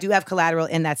 And so I do have collateral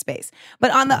in that space.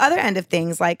 But on the other end of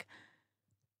things, like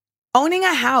owning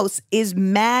a house is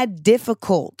mad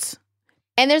difficult.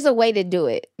 And there's a way to do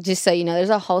it, just so you know. There's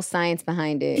a whole science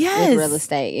behind it with real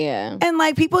estate, yeah. And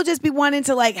like people just be wanting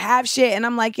to like have shit. And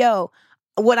I'm like, yo,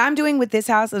 what I'm doing with this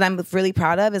house that I'm really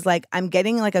proud of is like I'm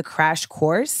getting like a crash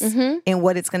course in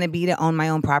what it's going to be to own my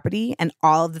own property and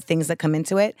all of the things that come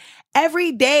into it.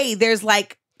 Every day there's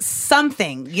like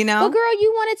something, you know? Well, girl,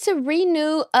 you wanted to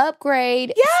renew,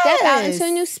 upgrade, step out into a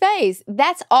new space.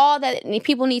 That's all that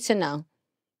people need to know.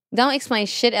 Don't explain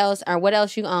shit else or what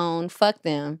else you own. Fuck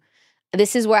them.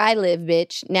 This is where I live,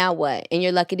 bitch. Now what? And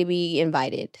you're lucky to be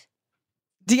invited.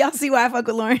 Do y'all see why I fuck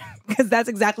with Lauren? Because that's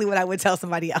exactly what I would tell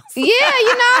somebody else. Yeah,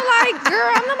 you know, like,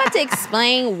 girl, I'm not about to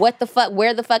explain what the fuck,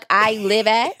 where the fuck I live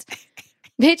at.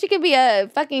 Bitch, it could be a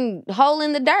fucking hole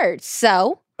in the dirt.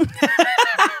 So,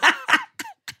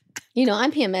 you know,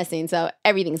 I'm PMSing, so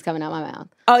everything's coming out my mouth.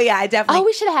 Oh, yeah, I definitely. Oh,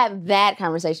 we should have that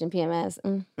conversation, PMS.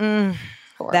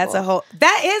 That's a whole.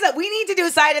 We need to do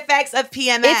side effects of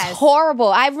PMS. It's horrible.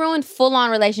 I've ruined full-on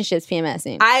relationships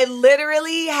PMSing. I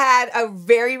literally had a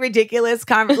very ridiculous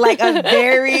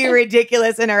very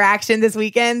ridiculous interaction this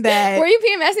weekend. That Were you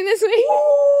PMSing this week?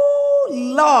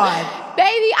 Ooh, Lord.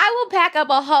 Baby, I will pack up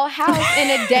a whole house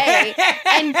in a day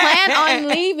and plan on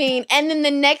leaving, and then the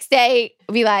next day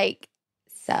be like,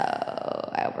 so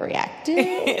I overreacted.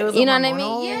 It was you know what I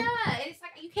hormonal. mean? Yeah, it's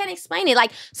like you can't explain it.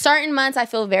 Like certain months I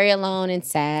feel very alone and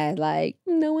sad, like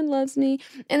no one loves me.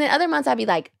 And then other months I'd be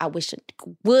like, I wish I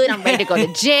would. I'm ready to go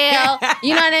to jail.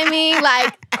 You know what I mean?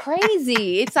 Like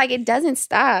crazy. It's like it doesn't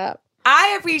stop.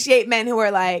 I appreciate men who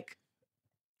are like,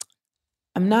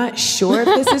 I'm not sure if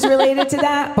this is related to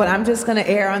that, but I'm just going to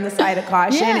err on the side of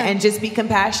caution and just be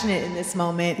compassionate in this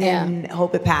moment and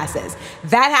hope it passes.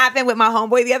 That happened with my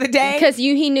homeboy the other day. Because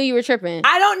he knew you were tripping.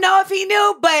 I don't know if he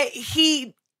knew, but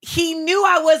he knew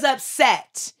I was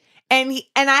upset. And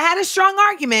I had a strong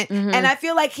argument. And I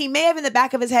feel like he may have in the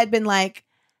back of his head been like,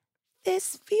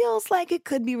 this feels like it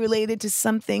could be related to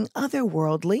something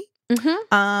otherworldly.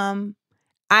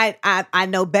 I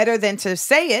know better than to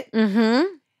say it.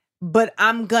 But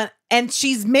I'm gonna, and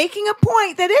she's making a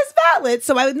point that is valid,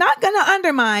 so I'm not gonna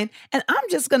undermine, and I'm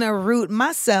just gonna root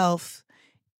myself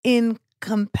in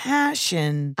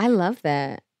compassion. I love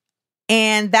that.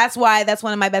 And that's why that's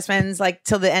one of my best friends, like,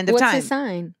 till the end of What's time. his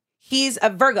sign? He's a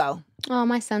Virgo. Oh,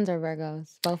 my sons are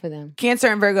Virgos. Both of them. Cancer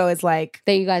and Virgo is like,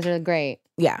 You guys are great.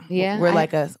 yeah. Yeah, We're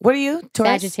like what are you?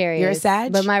 Taurus? Sagittarius. You're a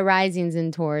Sag? But my rising's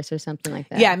in Taurus or something like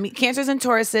that. Yeah, Cancers and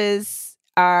Tauruses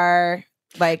are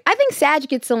like, I think Sag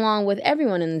gets along with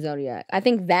everyone in the zodiac. I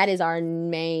think that is our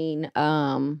main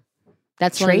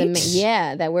that's one of the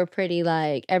trait? that we're pretty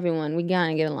like everyone. We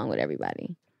gotta get along with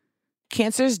everybody.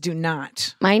 Cancers do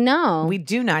not. I know. We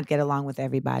do not get along with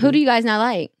everybody. Who do you guys not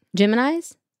like?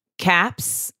 Geminis?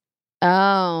 Caps.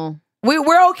 Oh.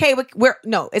 We're okay with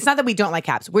no, it's not that we don't like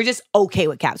Caps. We're just okay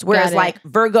with Caps. Whereas like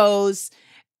Virgos,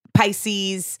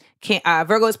 Pisces,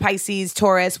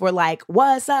 Taurus, we're like,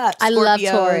 what's up? I love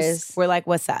Taurus. We're like,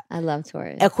 what's up? I love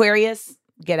Taurus. Aquarius,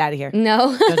 get out of here.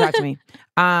 No. Don't talk to me.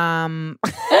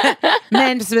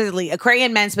 Men specifically,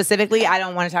 Aquarian men specifically, I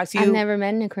don't want to talk to you. I've never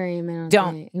met an Aquarian man.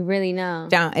 Don't. You really know.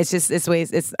 Don't. It's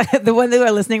ways. It's the ones who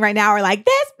are listening right now are like,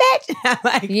 this bitch. I'm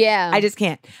like, Yeah. I just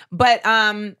can't. But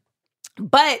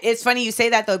it's funny you say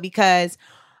that though, because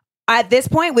at this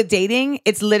point with dating,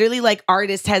 it's literally like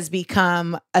artist has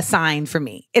become a sign for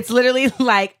me. It's literally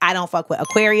like, I don't fuck with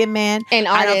Aquarian man, and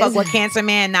I don't fuck artist. with Cancer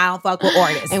man, and I don't fuck with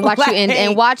artists. And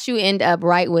watch you end up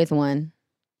right with one.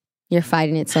 You're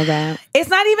fighting it so bad. It's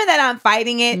not even that I'm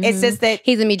fighting it. It's just that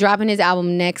he's gonna be dropping his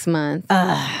album next month.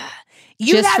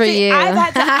 Just for you. I've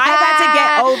had to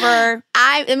get over.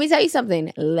 Let me tell you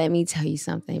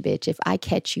something, bitch. If I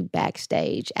catch you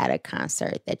backstage at a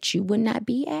concert that you would not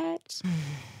be at,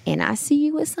 and I see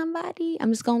you with somebody,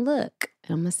 I'm just gonna look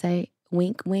and I'm gonna say,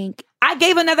 wink, wink. I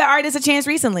gave another artist a chance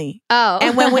recently. Oh,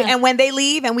 and when they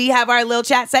leave and we have our little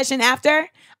chat session after,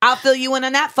 I'll fill you in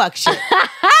on that fuck shit.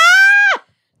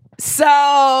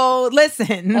 So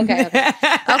listen. Okay.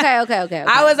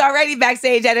 I was already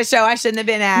backstage at a show I shouldn't have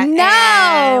been at. No,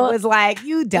 and it was like,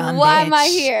 you dumb. Why bitch. am I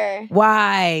here?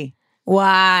 Why?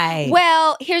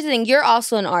 Well, here's the thing. You're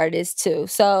also an artist too,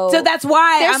 so that's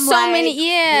why there's I'm so like, many.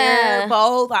 Yeah, we're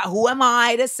both. Who am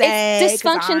I to say? It's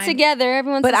dysfunction together.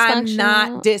 Everyone's but dysfunctional.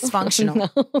 I'm not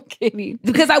dysfunctional. No, kidding.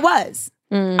 Because I was.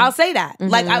 I'll say that. Mm-hmm.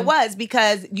 Like I was,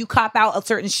 because you cop out a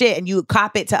certain shit and you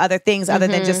cop it to other things other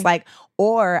than just like,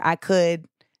 or I could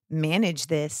manage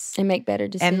this and make better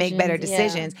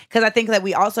decisions. Because I think that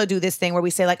we also do this thing where we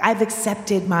say like, I've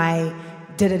accepted my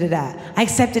I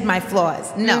accepted my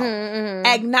flaws. No.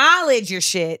 Acknowledge your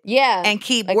shit. Yeah. And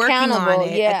keep working on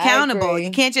it. Yeah, accountable. You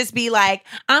can't just be like,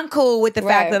 I'm cool with the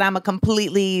fact that I'm a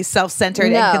completely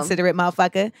self-centered and considerate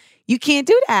motherfucker. You can't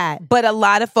do that. But a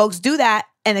lot of folks do that.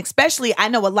 And especially, I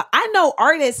know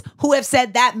artists who have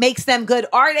said that makes them good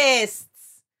artists.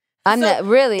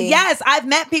 Really? Yes, I've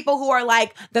met people who are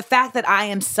like, the fact that I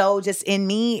am so just in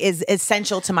me is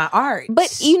essential to my art.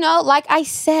 But like I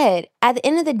said, at the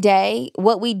end of the day,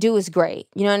 what we do is great.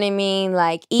 You know what I mean?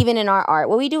 Like even in our art,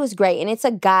 what we do is great, and it's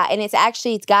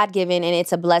it's God-given, and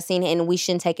it's a blessing, and we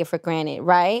shouldn't take it for granted,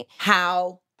 right?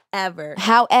 However,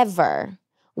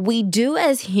 we do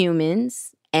as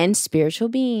humans and spiritual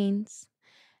beings,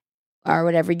 or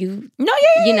whatever you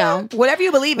whatever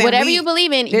you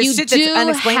believe in, you do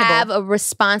have a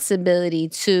responsibility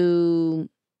to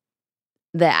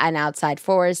an outside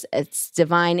force, it's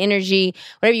divine energy,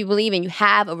 whatever you believe in, you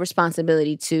have a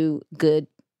responsibility to good.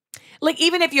 Like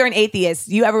even if you're an atheist,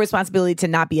 you have a responsibility to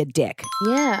not be a dick.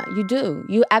 Yeah, you do.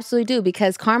 You absolutely do,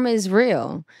 because karma is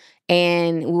real.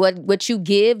 And what you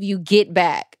give, you get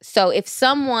back. So if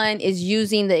someone is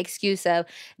using the excuse of,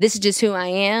 this is just who I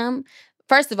am,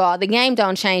 first of all, the game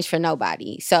don't change for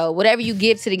nobody. So whatever you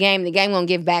give to the game won't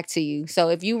give back to you. So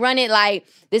if you run it like,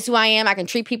 this is who I am, I can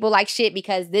treat people like shit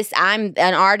because I'm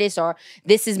an artist, or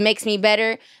this makes me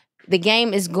better, the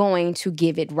game is going to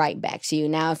give it right back to you.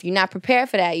 Now, if you're not prepared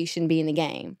for that, you shouldn't be in the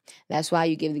game. That's why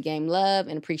you give the game love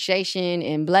and appreciation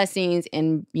and blessings,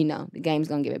 and the game's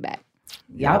going to give it back.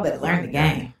 Y'all better learn the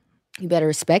game. You better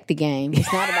respect the game.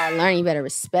 It's not about learning. You better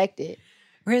respect it.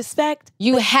 Respect.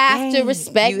 You have to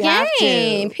respect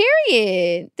game.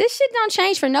 Period. This shit don't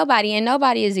change for nobody, and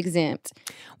nobody is exempt.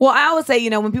 Well, I always say,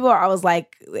 when people are always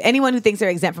like, anyone who thinks they're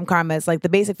exempt from karma, it's like the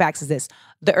basic facts is this: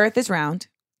 the earth is round.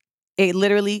 It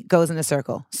literally goes in a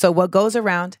circle. So what goes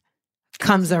around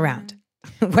comes around,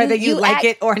 whether you like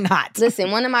it or not.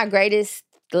 Listen, one of my greatest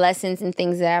lessons and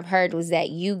things that I've heard was that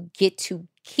you get to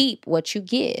keep what you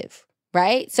give,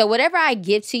 right? So whatever I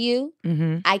give to you,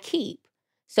 I keep.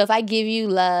 So if I give you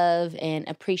love and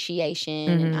appreciation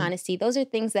and honesty, those are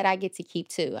things that I get to keep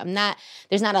too.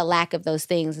 There's not a lack of those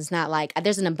things. It's not like,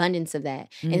 there's an abundance of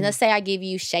that. And let's say I give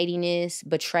you shadiness,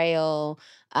 betrayal,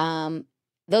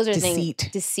 those are deceit.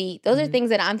 Those are things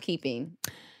that I'm keeping.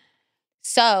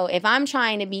 So if I'm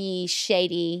trying to be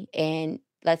shady and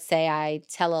let's say I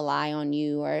tell a lie on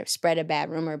you or spread a bad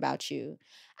rumor about you,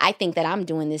 I think that I'm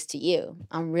doing this to you.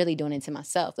 I'm really doing it to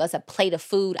myself. That's a plate of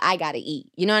food I got to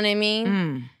eat. You know what I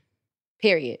mean?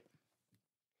 Period.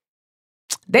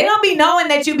 They don't be knowing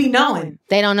that you be knowing.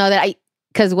 They don't know that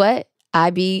because what?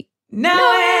 I be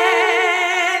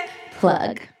knowing.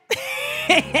 Plug.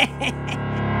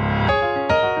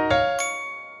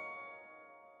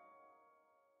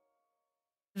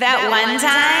 That one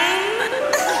time.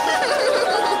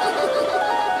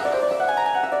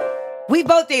 We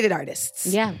both dated artists.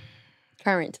 Yeah.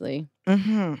 Currently.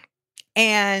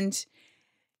 And,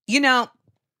 you know,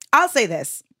 I'll say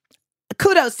this.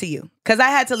 Kudos to you, because I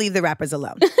had to leave the rappers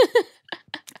alone.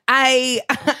 Well,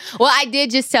 I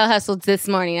did just tell Hustle this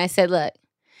morning. I said, look,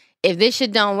 if this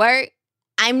shit don't work,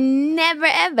 I'm never,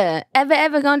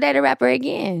 ever gonna date a rapper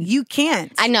again. You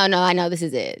can't. I know. This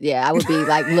is it. Yeah, I would be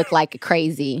like, look like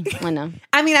crazy. I know.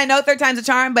 I mean, I know third time's a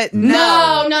charm, but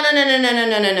no.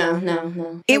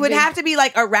 It would have to be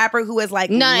like a rapper who is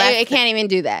like, no, it can't even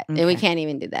do that. Okay. We can't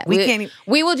even do that.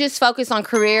 We will just focus on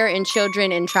career and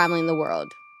children and traveling the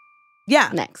world. Yeah.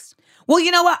 Next. Well,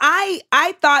 you know what?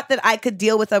 I thought that I could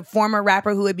deal with a former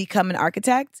rapper who had become an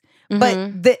architect,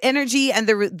 but the energy and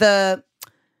the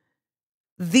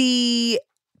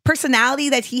personality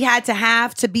that he had to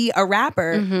have to be a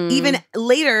rapper, even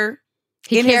later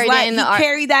in his life, he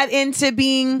carried that into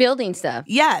being building stuff.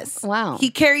 Yes. Wow. He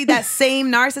carried that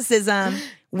same narcissism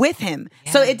with him.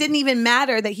 Yeah. So it didn't even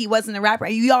matter that he wasn't a rapper.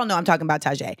 You all know I'm talking about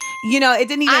Tajay. You know, it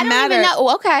didn't even matter. Even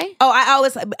know. Okay. Oh, I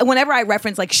always, whenever I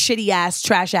reference like shitty ass,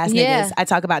 trash ass niggas, I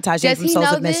talk about Tajay from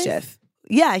Souls of Mischief.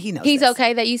 Yeah, he knows. He's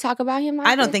okay that you talk about him like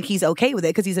I don't think he's okay with it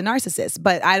because he's a narcissist,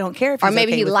 but I don't care if he's or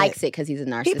maybe okay he with likes it because he's a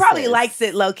narcissist. He probably likes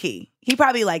it low key. He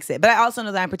probably likes it. But I also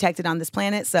know that I'm protected on this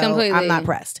planet, so completely. I'm not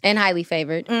pressed. And highly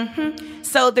favored.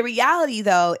 So the reality,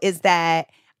 though, is that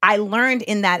I learned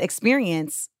in that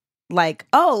experience, like,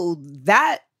 oh,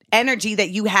 that energy that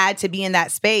you had to be in that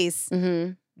space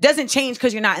doesn't change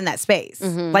because you're not in that space.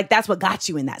 Like, that's what got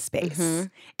you in that space.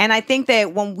 And I think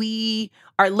that when we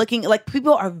are looking, like,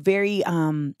 people are very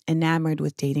enamored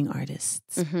with dating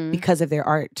artists because of their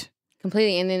art.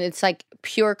 Completely. And then it's like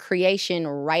pure creation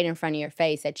right in front of your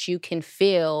face that you can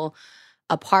feel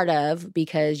a part of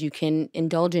because you can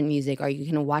indulge in music or you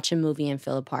can watch a movie and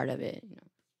feel a part of it.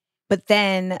 But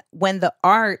then when the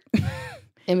art...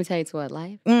 imitates what?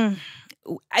 Life?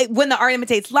 When the art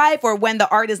imitates life or when the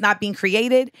art is not being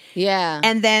created. Yeah.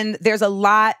 And then there's a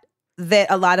lot that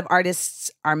a lot of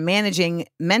artists are managing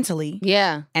mentally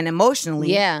and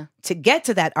emotionally to get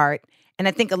to that art. And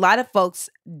I think a lot of folks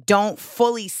don't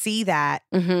fully see that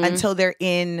until they're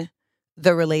in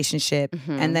the relationship.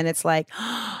 And then it's like,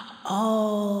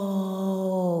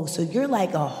 oh, so you're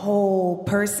like a whole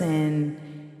person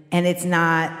and it's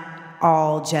not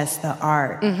all just the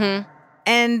art.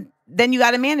 And then you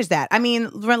got to manage that. I mean,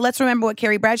 let's remember what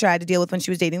Carrie Bradshaw had to deal with when she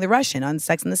was dating the Russian on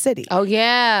Sex and the City. Oh,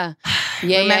 yeah.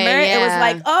 Remember? Yeah. It was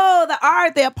like, oh, the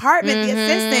art, the apartment, the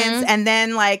assistants. And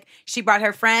then, like, she brought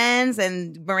her friends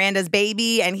and Miranda's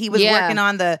baby, and he was working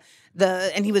on the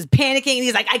and he was panicking. And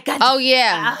he's like, I got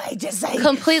I just like...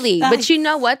 Completely. But you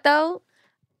know what, though?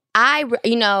 So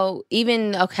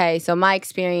my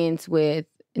experience with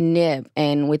Nip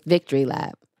and with Victory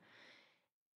Lap,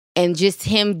 and just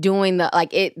him doing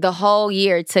the whole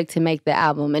year it took to make the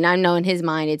album. And I know in his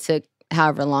mind it took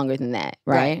however longer than that,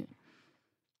 right?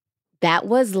 That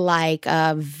was like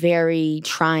a very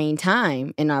trying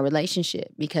time in our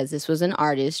relationship because this was an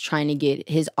artist trying to get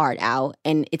his art out.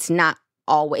 And it's not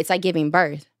always, it's like giving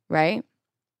birth, right?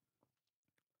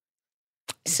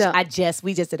 So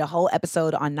we just did a whole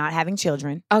episode on not having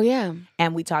children. Oh, yeah.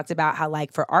 And we talked about how,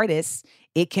 like, for artists,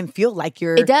 it can feel like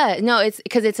you're... It does. No, it's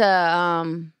because it's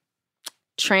a...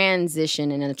 transition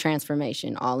and a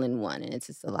transformation all in one, and it's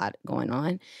just a lot going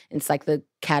on. It's like the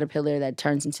caterpillar that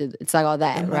turns into, it's like all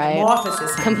that, right?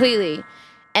 Completely.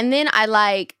 And then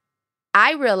I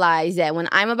realize that when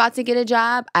I'm about to get a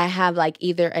job, I have like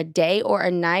either a day or a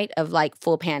night of like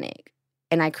full panic,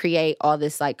 and I create all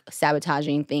this like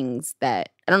sabotaging things that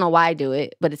I don't know why I do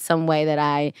it, but it's some way that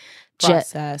I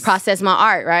process my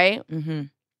art, right?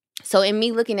 So in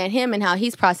me looking at him and how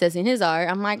he's processing his art,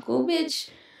 I'm like, well, bitch,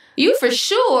 you for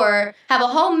sure have a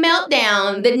whole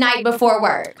meltdown the night before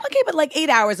work. Okay, but like 8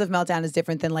 hours of meltdown is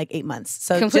different than like 8 months.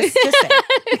 So just say.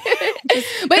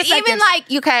 But even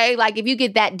like if you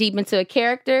get that deep into a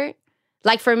character,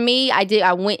 like for me,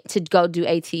 I went to go do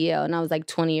ATL and I was like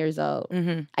 20 years old.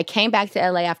 I came back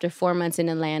to LA after 4 months in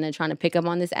Atlanta trying to pick up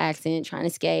on this accent, trying to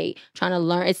skate, trying to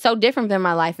learn. It's so different than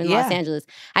my life in Los Angeles.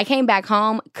 I came back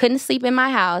home, couldn't sleep in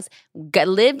my house,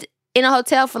 lived in a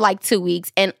hotel for like 2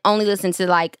 weeks and only listened to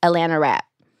like Atlanta rap.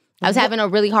 I was having a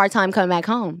really hard time coming back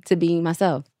home to be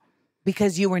myself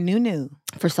Because you were Nunu.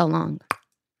 for so long.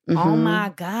 Oh Mhm.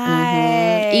 my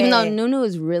God. Even though Nunu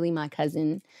is really my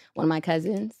cousin, one of my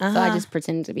cousins. So I Uh-huh. just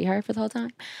pretended to be her for the whole time.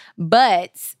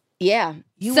 But yeah.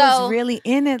 You so, was really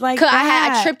in it like 'cause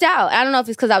that. I tripped out. I don't know if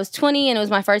it's because I was 20 and it was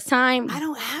my first time. I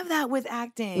don't have that with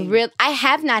acting. I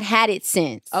have not had it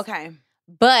since. Okay.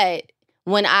 But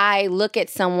when I look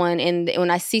at someone and when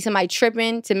I see somebody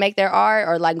tripping to make their art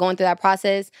or like going through that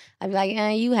process, I'd be like,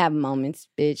 you have moments,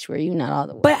 bitch, where you're not all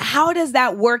the way. But how does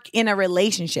that work in a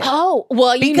relationship? Oh,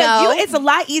 well, Because it's a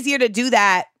lot easier to do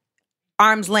that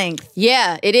arm's length.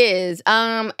 Yeah, it is.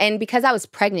 And because I was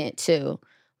pregnant too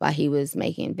while he was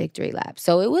making victory laps.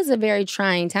 So it was a very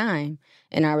trying time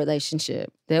in our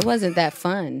relationship. It wasn't that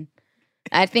fun.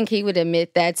 I think he would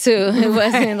admit that too. It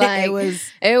wasn't like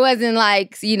it wasn't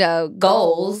like,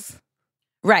 goals.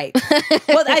 Right.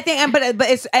 Well, I think, but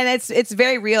it's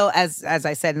very real as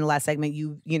I said in the last segment.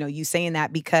 You saying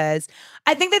that because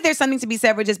I think that there's something to be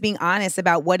said for just being honest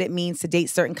about what it means to date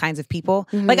certain kinds of people.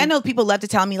 Mm-hmm. Like I know people love to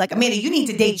tell me, like, Amanda, you need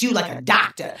to date you like a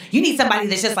doctor. You need somebody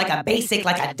that's just like a basic,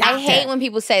 like a doctor. I hate when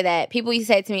people say that. People used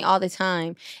to say it to me all the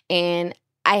time, and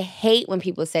I hate when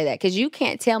people say that because you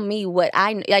can't tell me what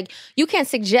you can't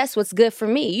suggest what's good for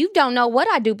me. You don't know what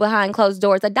I do behind closed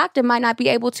doors. A doctor might not be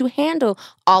able to handle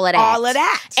all of that. All of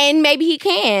that. And maybe he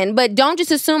can, but don't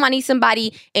just assume I need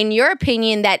somebody, in your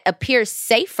opinion, that appears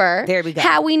safer. There we go.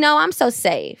 How we know I'm so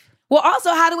safe. Well,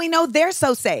 also, how do we know they're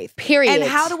so safe? Period. And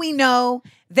how do we know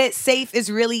that safe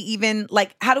is really even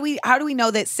like how do we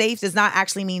know that safe does not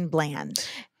actually mean bland?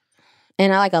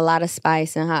 And I like a lot of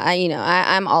spice, and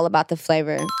I'm all about the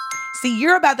flavor. See,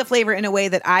 you're about the flavor in a way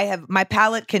that my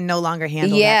palate can no longer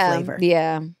handle that flavor.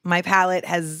 Yeah. My palate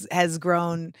has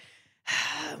grown.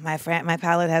 My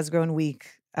palate has grown weak.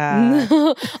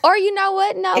 Or you know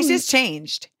what? No, It's just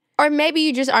changed. Or maybe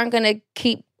you just aren't going to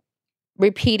keep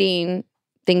repeating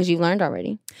things you've learned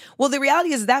already. Well, the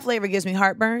reality is that flavor gives me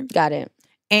heartburn. Got it.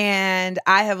 And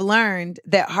I have learned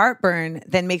that heartburn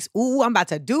then makes, I'm about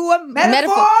to do a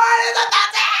metaphor.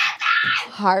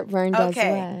 Heartburn does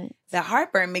Okay. what? The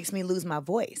heartburn makes me lose my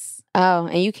voice. Oh,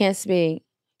 and you can't speak.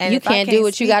 And you if I can't do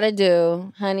what you speak- got to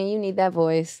do. Honey, you need that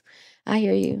voice. I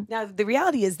hear you. Now, the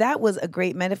reality is that was a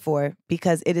great metaphor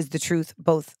because it is the truth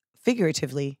both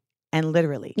figuratively and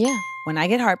literally. Yeah. When I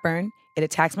get heartburn, it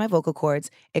attacks my vocal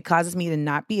cords. It causes me to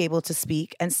not be able to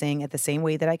speak and sing at the same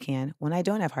way that I can when I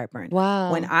don't have heartburn.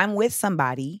 Wow. When I'm with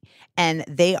somebody and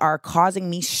they are causing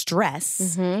me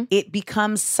stress, Mhm. it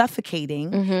becomes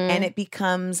suffocating Mhm. and it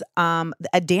becomes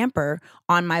a damper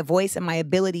on my voice and my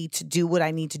ability to do what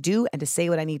I need to do and to say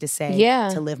what I need to say Yeah.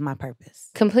 to live my purpose.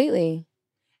 Completely.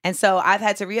 And so I've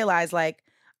had to realize, like,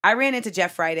 I ran into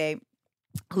Jeff Friday,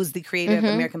 who's the creator of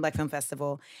Mhm. American Black Film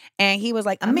Festival, and he was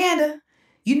like, Amanda,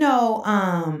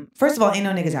 first of all, ain't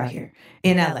no niggas out here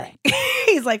in LA.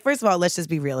 He's like, first of all, let's just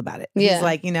be real about it. Yeah. He's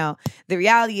like, the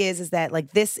reality is that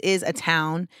like this is a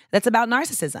town that's about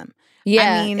narcissism.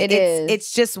 Yeah, I mean, it is.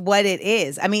 It's just what it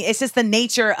is. I mean, it's just the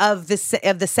nature of the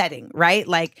setting, right?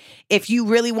 Like, if you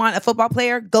really want a football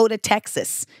player, go to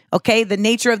Texas. Okay, the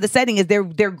nature of the setting is they're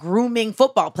grooming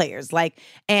football players, like,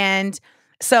 and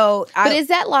so. But is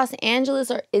that Los Angeles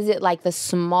or is it like the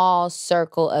small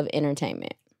circle of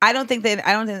entertainment? I don't think the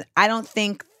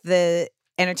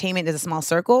entertainment is a small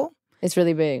circle. It's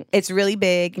really big. It's really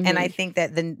big, Mhm. and I think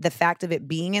that the fact of it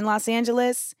being in Los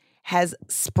Angeles has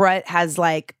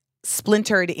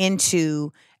splintered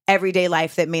into everyday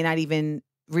life that may not even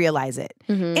realize it.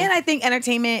 Mhm. And I think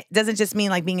entertainment doesn't just mean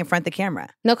like being in front of the camera.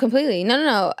 No, completely.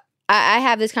 No. I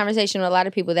have this conversation with a lot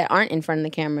of people that aren't in front of the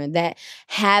camera, that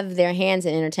have their hands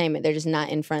in entertainment. They're just not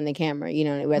in front of the camera,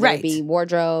 whether Right. it be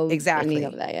wardrobe, Exactly. any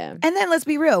of that, yeah. And then let's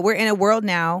be real. We're in a world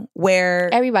now where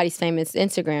Everybody's famous.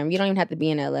 Instagram. You don't even have to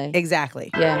be in LA.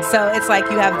 exactly. Yeah. So it's like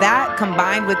you have that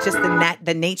combined with just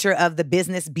the nature of the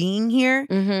business being here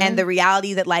Mhm. and the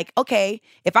reality that like, okay,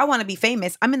 if I want to be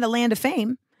famous, I'm in the land of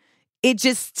fame. It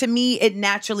just, to me, it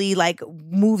naturally like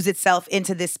moves itself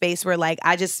into this space where like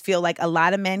I just feel like a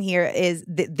lot of men here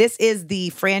this is the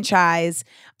franchise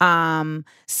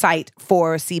site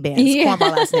for C-bands, Yeah.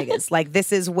 cornball ass niggas. Like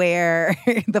this is where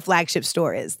the flagship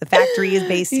store is. The factory is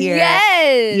based here.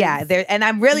 Yes. Yeah, there, and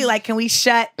I'm really like, can we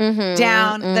shut Mhm.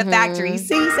 down the Mhm. factory?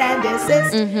 Cease and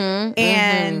desist. Mhm.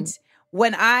 And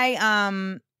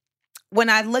Mhm. when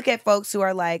I look at folks who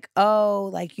are like, oh,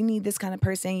 like you need this kind of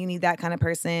person, you need that kind of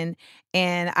person,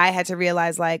 and I had to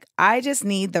realize like I just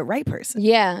need the right person.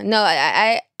 Yeah, no,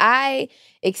 I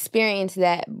experienced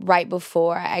that right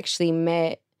before I actually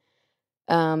met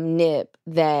Nip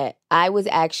that I was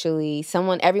actually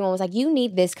everyone was like, you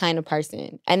need this kind of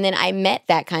person. And then I met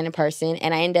that kind of person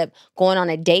and I ended up going on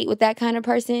a date with that kind of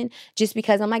person just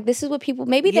because I'm like, this is what people,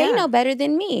 maybe they know better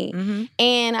than me. Mm-hmm.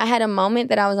 And I had a moment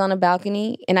that I was on a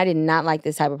balcony and I did not like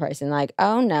this type of person. Like,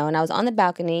 oh no. And I was on the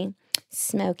balcony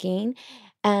smoking.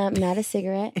 Not a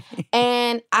cigarette.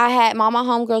 And all my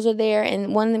homegirls were there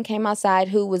and one of them came outside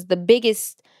who was the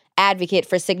biggest advocate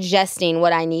for suggesting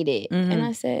what I needed. Mm-hmm. And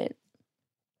I said,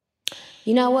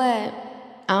 you know what? I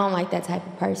don't like that type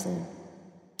of person.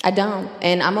 I don't.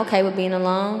 And I'm okay with being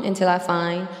alone until I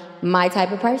find my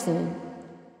type of person.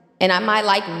 And I might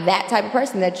like that type of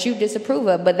person that you disapprove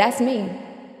of, but that's me.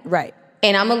 Right.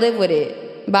 And I'm going to live with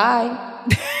it. Bye.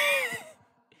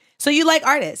 So you like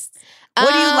artists.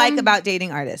 What do you like about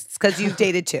dating artists? Because you've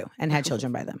dated too and had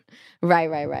children by them.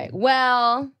 Right.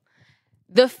 Well,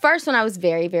 the first one I was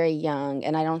very, very young,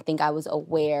 and I don't think I was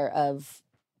aware of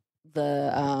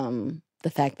the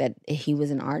fact that he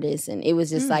was an artist. And it was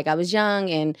just like I was young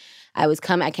and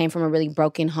I came from a really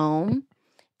broken home.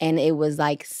 And it was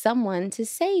like someone to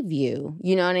save you.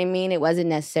 You know what I mean? It wasn't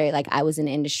necessarily like I was in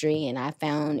the industry and I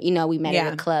found, we met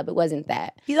at a club. It wasn't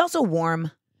that. He's also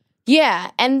warm. Yeah.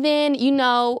 And then,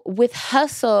 with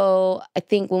Hustle, I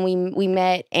think when we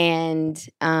met and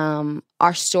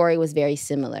our story was very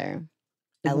similar.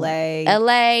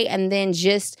 LA. And then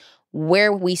just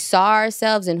where we saw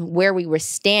ourselves and where we were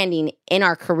standing in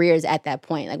our careers at that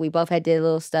point. Like we both had did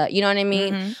little stuff. You know what I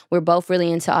mean? Mm-hmm. We're both really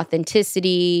into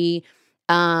authenticity.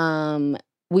 We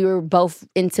were both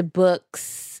into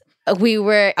books. It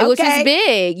was just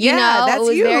big, you know? That's it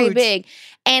was huge. very big.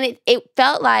 And it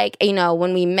felt like,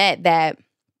 when we met that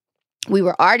we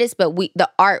were artists, but the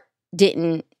art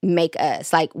didn't make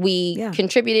us. Like we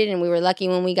contributed and we were lucky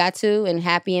when we got to and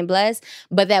happy and blessed,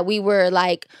 but that we were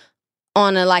like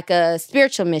on a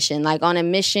spiritual mission, like on a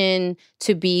mission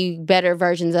to be better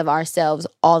versions of ourselves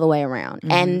all the way around.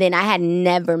 Mm-hmm. And then I had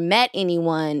never met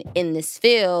anyone in this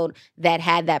field that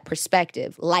had that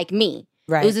perspective like me.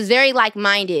 Right. It was just very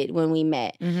like-minded when we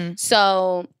met. Mm-hmm.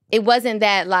 So it wasn't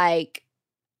that like,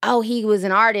 oh, he was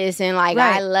an artist and like,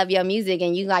 I love your music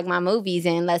and you like my movies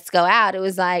and let's go out. It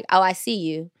was like, oh, I see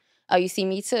you. Oh, you see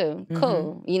me too. Mm-hmm.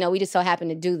 Cool. We just so happen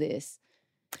to do this.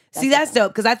 That's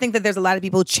dope because I think that there's a lot of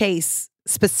people chase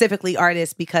specifically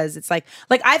artists because it's like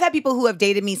I've had people who have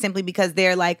dated me simply because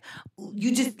they're like,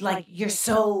 you just like, you're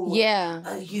so,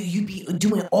 you be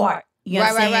doing art. You know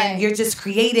what I'm saying? Right. You're just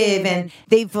creative and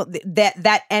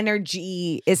that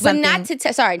energy is something. But not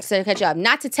to, sorry to cut you off,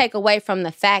 not to take away from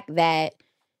the fact that,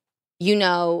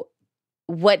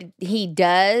 what he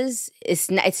does is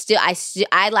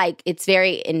I like it's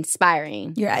very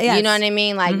inspiring. Yeah, you know what I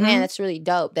mean? Like, man, that's really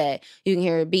dope that you can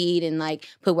hear a beat and like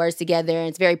put words together and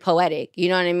it's very poetic. You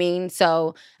know what I mean?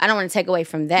 So I don't want to take away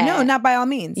from that. No, not by all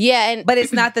means. Yeah, but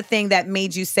it's not the thing that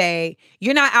made you say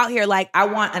you're not out here like I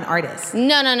want an artist.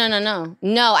 No.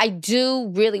 No, I do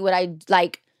really what I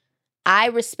like. I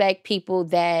respect people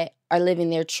that are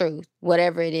living their truth,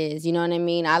 whatever it is. You know what I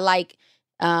mean? I like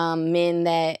men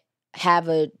that have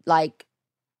a like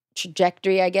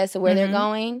trajectory, I guess, of where they're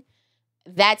going.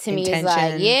 That to me is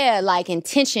like, like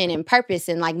intention and purpose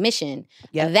and like mission.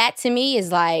 Yep. That to me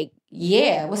is like,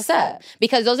 what's up?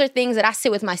 Because those are things that I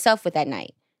sit with myself with at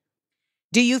night.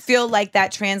 Do you feel like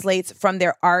that translates from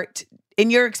their art? In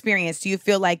your experience, do you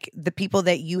feel like the people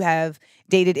that you have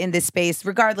dated in this space,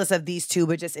 regardless of these two,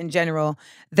 but just in general,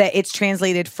 that it's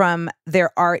translated from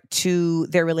their art to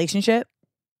their relationship?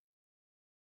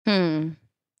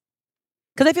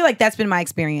 Because I feel like that's been my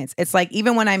experience. It's like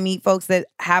even when I meet folks that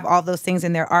have all those things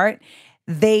in their art,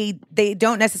 they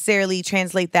don't necessarily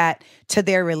translate that to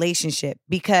their relationship,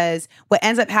 because what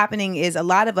ends up happening is a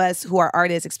lot of us who are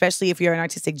artists, especially if you're an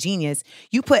artistic genius,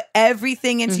 you put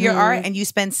everything into your art and you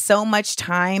spend so much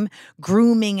time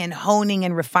grooming and honing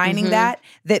and refining that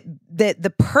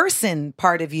the person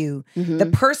part of you, the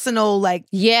personal like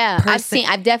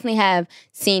I've definitely have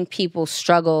seen people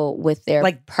struggle with their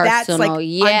like personal that's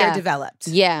like underdeveloped.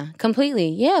 Yeah, completely.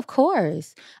 Yeah, of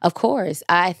course.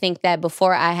 I think that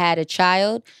before I had a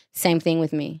child, same thing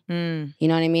with me. You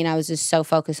know what I mean? I was just so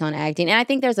focused on acting. And I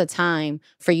think there's a time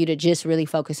for you to just really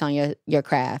focus on your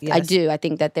craft. Yes. I do. I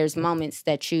think that there's moments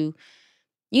that you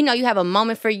have a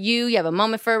moment for you have a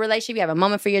moment for a relationship, you have a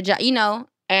moment for your job,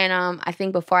 And I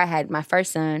think before I had my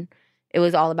first son, it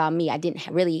was all about me. I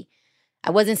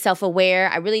wasn't self-aware.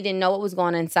 I really didn't know what was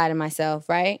going on inside of myself,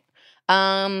 right?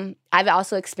 I've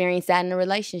also experienced that in a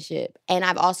relationship. And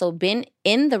I've also been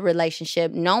in the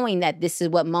relationship knowing that this is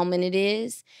what moment it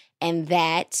is and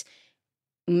that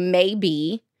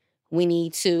maybe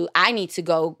I need to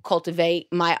go cultivate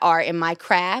my art and my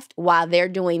craft while they're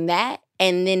doing that.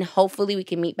 and then hopefully we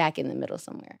can meet back in the middle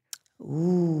somewhere.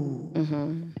 Ooh.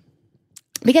 Mm-hmm.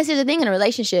 Because here's the thing in a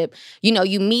relationship, you know,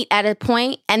 you meet at a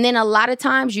point, and then a lot of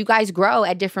times you guys grow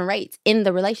at different rates in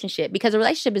the relationship, because a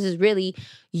relationship is really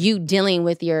you dealing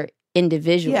with your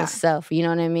individual self. You know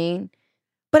what I mean?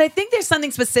 But I think there's something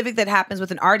specific that happens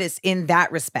with an artist in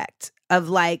that respect of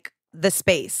like the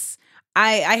space.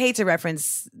 I hate to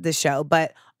reference the show,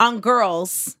 but on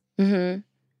Girls, remember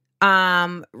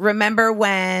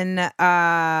when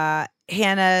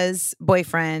Hannah's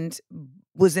boyfriend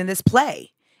was in this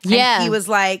play? Yeah. And he was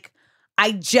like,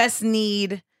 I just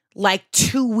need like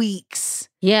 2 weeks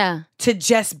to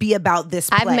just be about this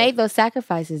play. I've made those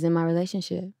sacrifices in my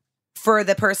relationship. For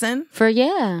the person?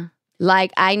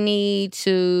 Like I need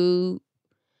to...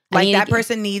 Like that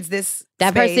person needs this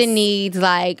That space. person needs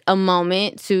like a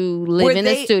moment to live in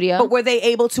the studio. But were they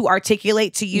able to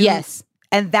articulate to you? Yes.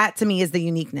 And that to me is the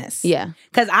uniqueness. Yeah.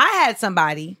 Because I had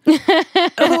somebody who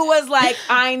was like,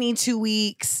 I need 2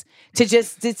 weeks to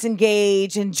just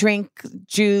disengage and drink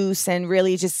juice and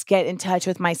really just get in touch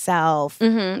with myself.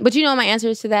 Mm-hmm. But you know my answer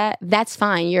is to that? That's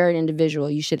fine. You're an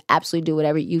individual. You should absolutely do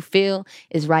whatever you feel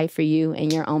is right for you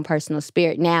and your own personal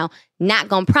spirit. Now, not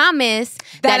gonna promise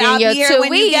that I'll in your be here 2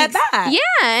 when weeks. you get back. Yeah,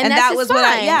 and that that's was fine. what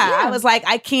I was like,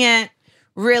 I can't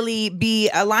really be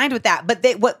aligned with that. But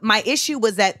what my issue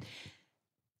was that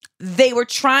they were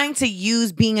trying to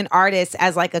use being an artist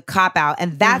as like a cop-out.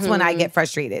 And that's when I get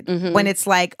frustrated. When it's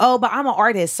like, oh, but I'm an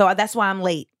artist, so that's why I'm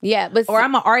late. Yeah, but or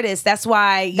I'm an artist, that's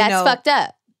why, you that's know. fucked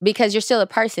up. Because you're still a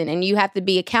person and you have to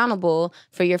be accountable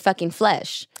for your fucking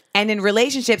flesh. And in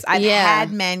relationships, I've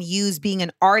had men use being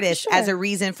an artist as a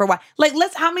reason for why. Like,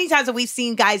 how many times have we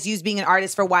seen guys use being an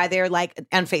artist for why they're like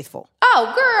unfaithful?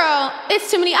 Oh, girl, it's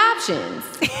too many options.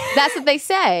 That's what they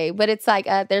say. But it's like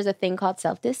there's a thing called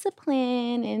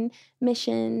self-discipline and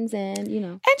missions and, you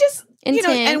know. And just, intent. you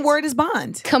know, and word is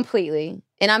bond. Completely.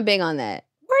 And I'm big on that.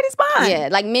 Word is bond. Yeah,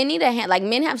 like men need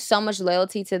men have so much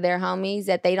loyalty to their homies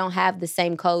that they don't have the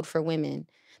same code for women.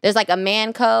 There's like a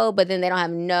man code, but then they don't have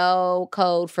no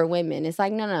code for women. It's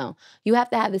like, no. You have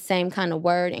to have the same kind of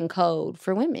word and code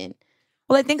for women.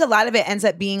 Well, I think a lot of it ends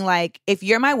up being like, if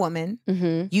you're my woman,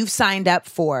 you've signed up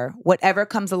for whatever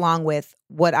comes along with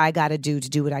what I got to do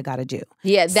what I got to do.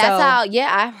 Yeah, that's how,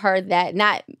 I've heard that.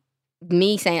 Not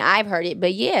me saying I've heard it, but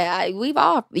we've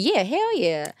all, hell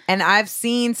yeah. And I've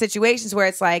seen situations where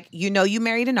it's like, you know, you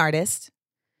married an artist.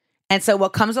 And so what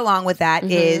comes along with that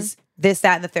is this,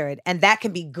 that, and the third. And that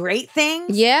can be great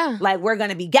things. Yeah. Like we're going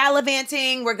to be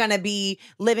gallivanting. We're going to be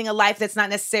living a life that's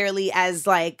not necessarily as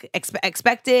like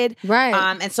expected. Right.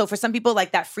 And so for some people,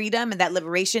 like that freedom and that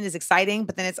liberation is exciting.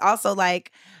 But then it's also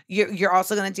like, you're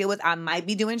also going to deal with, I might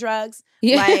be doing drugs.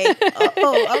 Yeah. Like,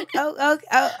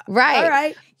 right. All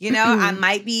right. You know, I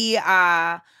might be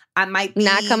not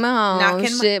coming home.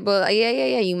 Shit, but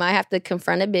yeah. You might have to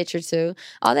confront a bitch or two.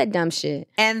 All that dumb shit.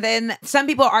 And then some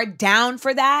people are down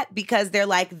for that because they're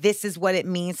like, this is what it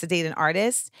means to date an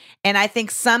artist. And I think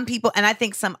some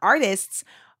artists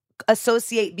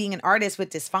associate being an artist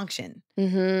with dysfunction.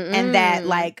 And that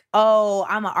like, oh,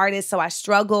 I'm an artist, so I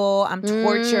struggle, I'm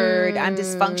tortured, I'm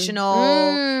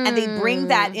dysfunctional. And they bring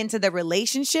that into the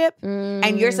relationship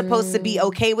and you're supposed to be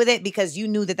okay with it because you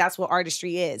knew that that's what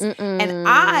artistry is. And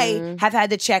I have had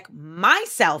to check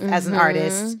myself as an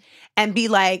artist and be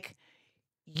like,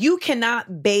 you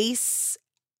cannot base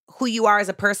who you are as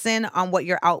a person on what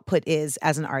your output is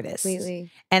as an artist. Completely.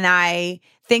 And I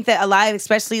think that a lot of,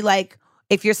 especially like,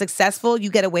 if you're successful, you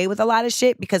get away with a lot of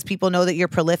shit because people know that you're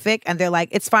prolific and they're like,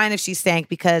 it's fine if she stank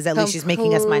because at least she's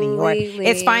making us money. Or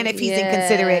it's fine if he's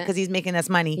inconsiderate because he's making us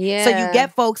money. Yeah. So you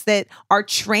get folks that are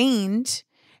trained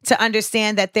to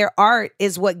understand that their art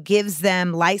is what gives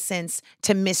them license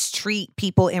to mistreat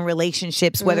people in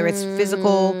relationships, whether it's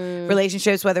physical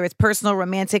relationships, whether it's personal,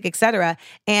 romantic, etc.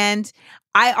 And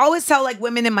I always tell like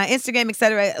women in my Instagram,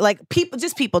 etc., like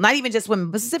people, not even just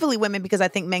women, but specifically women, because I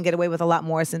think men get away with a lot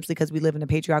more simply because we live in a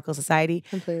patriarchal society.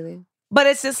 Completely. But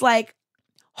it's just like,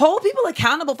 hold people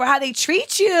accountable for how they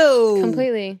treat you.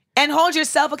 Completely. And hold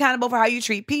yourself accountable for how you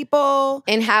treat people.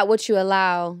 And what you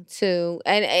allow to.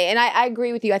 And I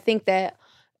agree with you. I think that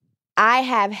I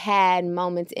have had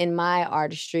moments in my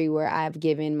artistry where I've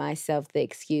given myself the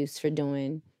excuse for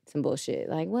doing some bullshit.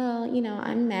 Like, well, you know,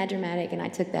 I'm mad dramatic and I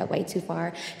took that way too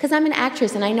far because I'm an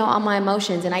actress and I know all my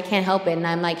emotions and I can't help it. And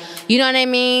I'm like, you know what I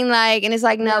mean? Like, and it's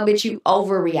like, no, bitch, you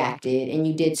overreacted and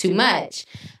you did too much.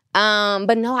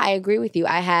 But no, I agree with you.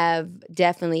 I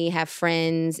definitely have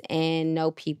friends and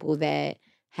know people that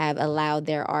have allowed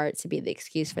their art to be the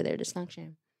excuse for their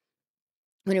dysfunction.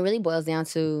 When it really boils down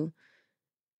to,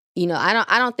 you know,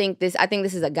 I think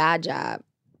this is a God job.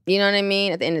 You know what I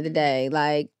mean? At the end of the day,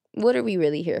 like, what are we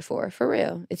really here for? For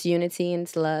real. It's unity and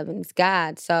it's love and it's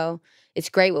God. So it's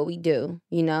great what we do,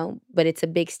 you know? But it's a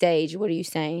big stage. What are you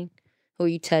saying? Who are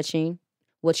you touching?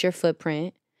 What's your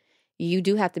footprint? You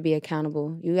do have to be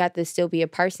accountable. You have to still be a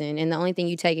person. And the only thing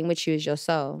you taking with you is your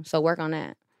soul. So work on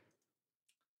that.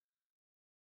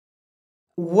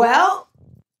 Well,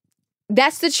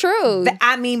 that's the truth.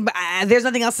 I mean, there's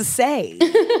nothing else to say.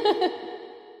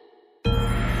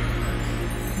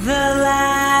 The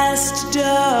last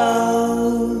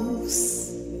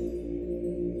dose.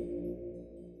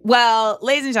 Well,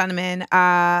 ladies and gentlemen,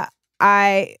 I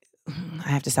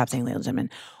have to stop saying ladies and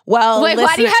gentlemen. Well, wait,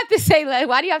 why do you have to say?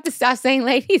 Why do you have to stop saying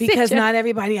ladies? Because not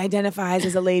everybody identifies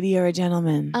as a lady or a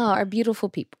gentleman. Oh, are beautiful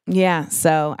people. Yeah,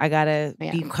 so I gotta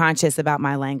be conscious about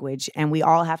my language, and we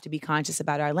all have to be conscious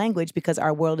about our language because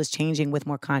our world is changing with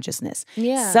more consciousness.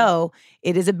 Yeah. So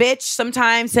it is a bitch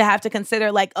sometimes to have to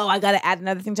consider like, oh, I gotta add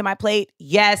another thing to my plate.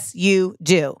 Yes, you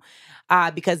do.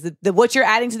 Because what you're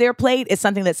adding to their plate is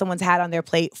something that someone's had on their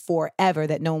plate forever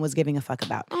that no one was giving a fuck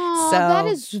about. Oh, that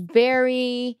is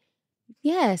very...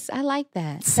 Yes, I like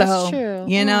that. So, that's true.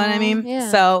 You know what I mean?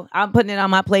 Yeah. So I'm putting it on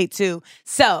my plate too.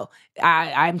 So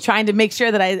I'm trying to make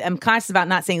sure that I am conscious about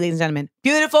not saying ladies and gentlemen.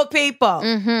 Beautiful people.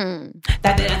 Mm-hmm.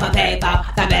 The beautiful people.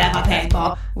 The beautiful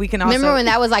people. We can also... Remember when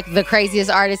that was like the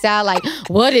craziest artist out? Like,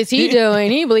 what is he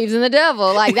doing? He believes in the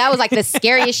devil. Like, that was like the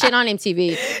scariest shit on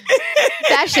MTV.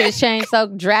 That shit has changed so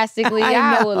drastically.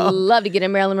 I would love to get a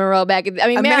Marilyn Monroe back.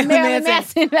 Marilyn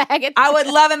Manson back. I would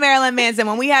love a Marilyn Manson.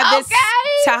 When we have this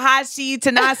Tahashi,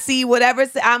 Tanasi, whatever,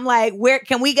 I'm like, where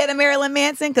can we get a Marilyn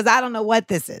Manson? Because I don't know what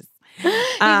this is.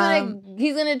 He's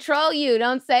gonna troll you.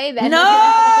 Don't say that. No!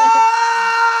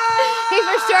 He's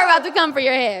for sure about to come for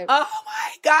your head. Oh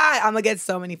my God. I'm gonna get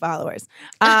so many followers.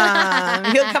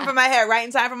 He'll come for my hair right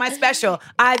in time for my special.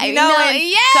 I be knowing.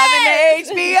 Yes! Coming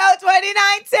to HBO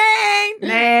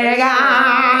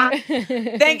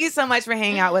 2019. Thank you so much for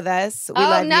hanging out with us. We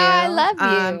love you. I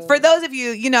love you. For those of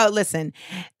you, listen,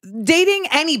 dating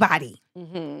anybody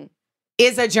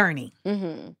is a journey.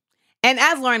 Mm-hmm. And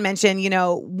as Lauren mentioned,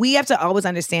 we have to always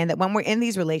understand that when we're in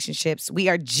these relationships, we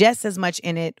are just as much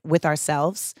in it with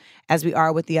ourselves as we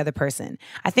are with the other person.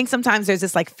 I think sometimes there's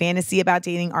this like fantasy about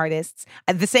dating artists,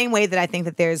 the same way that I think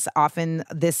that there's often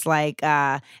this like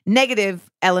negative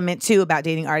element too about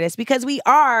dating artists, because we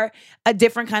are a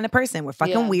different kind of person. We're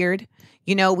fucking weird.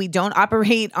 We don't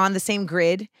operate on the same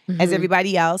grid as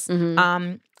everybody else.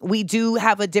 Mm-hmm. We do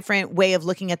have a different way of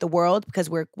looking at the world because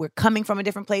we're coming from a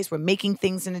different place. We're making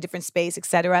things in a different space,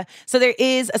 etc. So there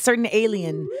is a certain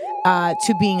alien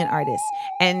to being an artist.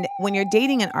 And when you're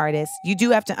dating an artist, you do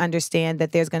have to understand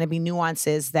that there's going to be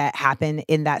nuances that happen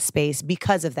in that space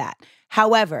because of that.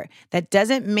 However, that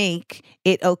doesn't make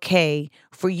it okay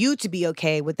for you to be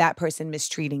okay with that person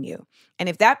mistreating you. And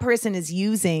if that person is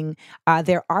using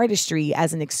their artistry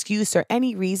as an excuse or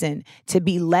any reason to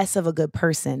be less of a good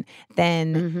person,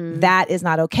 then that is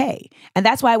not okay. And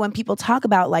that's why when people talk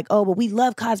about like, oh, well, we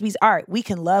love Cosby's art, we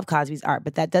can love Cosby's art,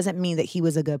 but that doesn't mean that he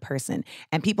was a good person.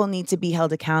 And people need to be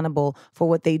held accountable for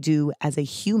what they do as a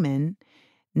human,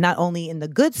 not only in the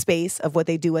good space of what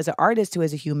they do as an artist who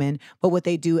is a human, but what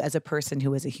they do as a person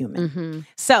who is a human. Mm-hmm.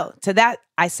 So to that,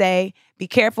 I say, be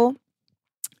careful.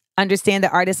 Understand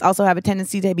that artists also have a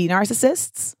tendency to be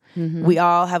narcissists. Mm-hmm. We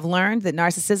all have learned that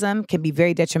narcissism can be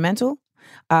very detrimental.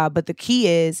 But the key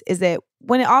is that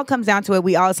when it all comes down to it,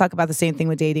 we always talk about the same thing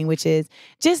with dating, which is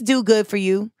just do good for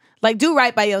you. Like do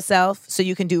right by yourself so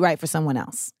you can do right for someone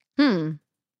else.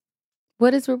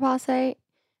 What does RuPaul say?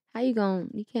 How you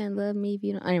can't love me if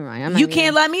you don't. Anyway, you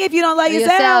can't love me if you don't love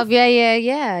yourself.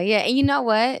 Yeah. And you know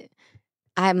what?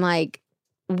 I'm like,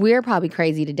 we're probably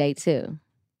crazy to date too.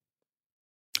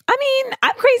 I mean,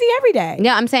 I'm crazy every day.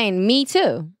 Yeah, I'm saying me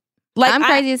too. Like I'm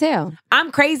crazy as hell. I'm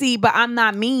crazy, but I'm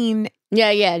not mean.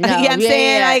 Yeah. No. You know what I'm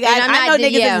saying? Yeah. Like, I know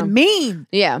niggas that's mean.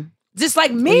 Yeah. Just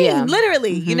like mean,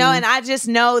 literally, and I just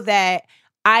know that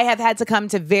I have had to come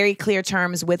to very clear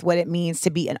terms with what it means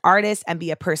to be an artist and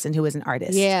be a person who is an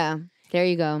artist. Yeah, there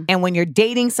you go. And when you're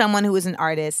dating someone who is an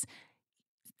artist,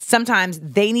 sometimes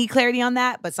they need clarity on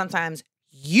that, but sometimes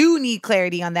you need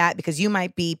clarity on that because you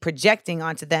might be projecting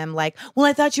onto them like, well,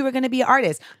 I thought you were going to be an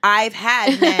artist. I've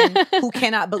had men who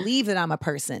cannot believe that I'm a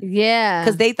person. Yeah.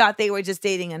 Because they thought they were just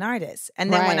dating an artist.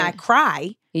 And then when I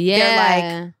cry,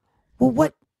 they're like, well,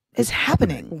 what is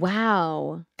happening?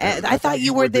 Wow. I thought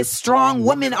you were this strong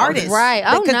woman artist. Right.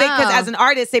 Oh, Because as an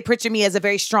artist, they picture me as a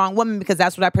very strong woman because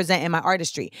that's what I present in my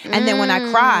artistry. And then when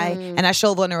I cry and I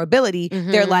show vulnerability,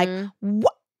 they're like,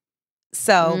 what?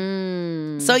 So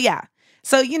yeah.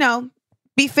 So,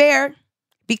 be fair,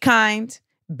 be kind,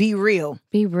 be real.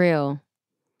 Be real.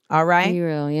 All right? Be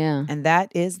real, yeah. And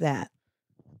that is that.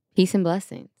 Peace and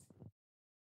blessings.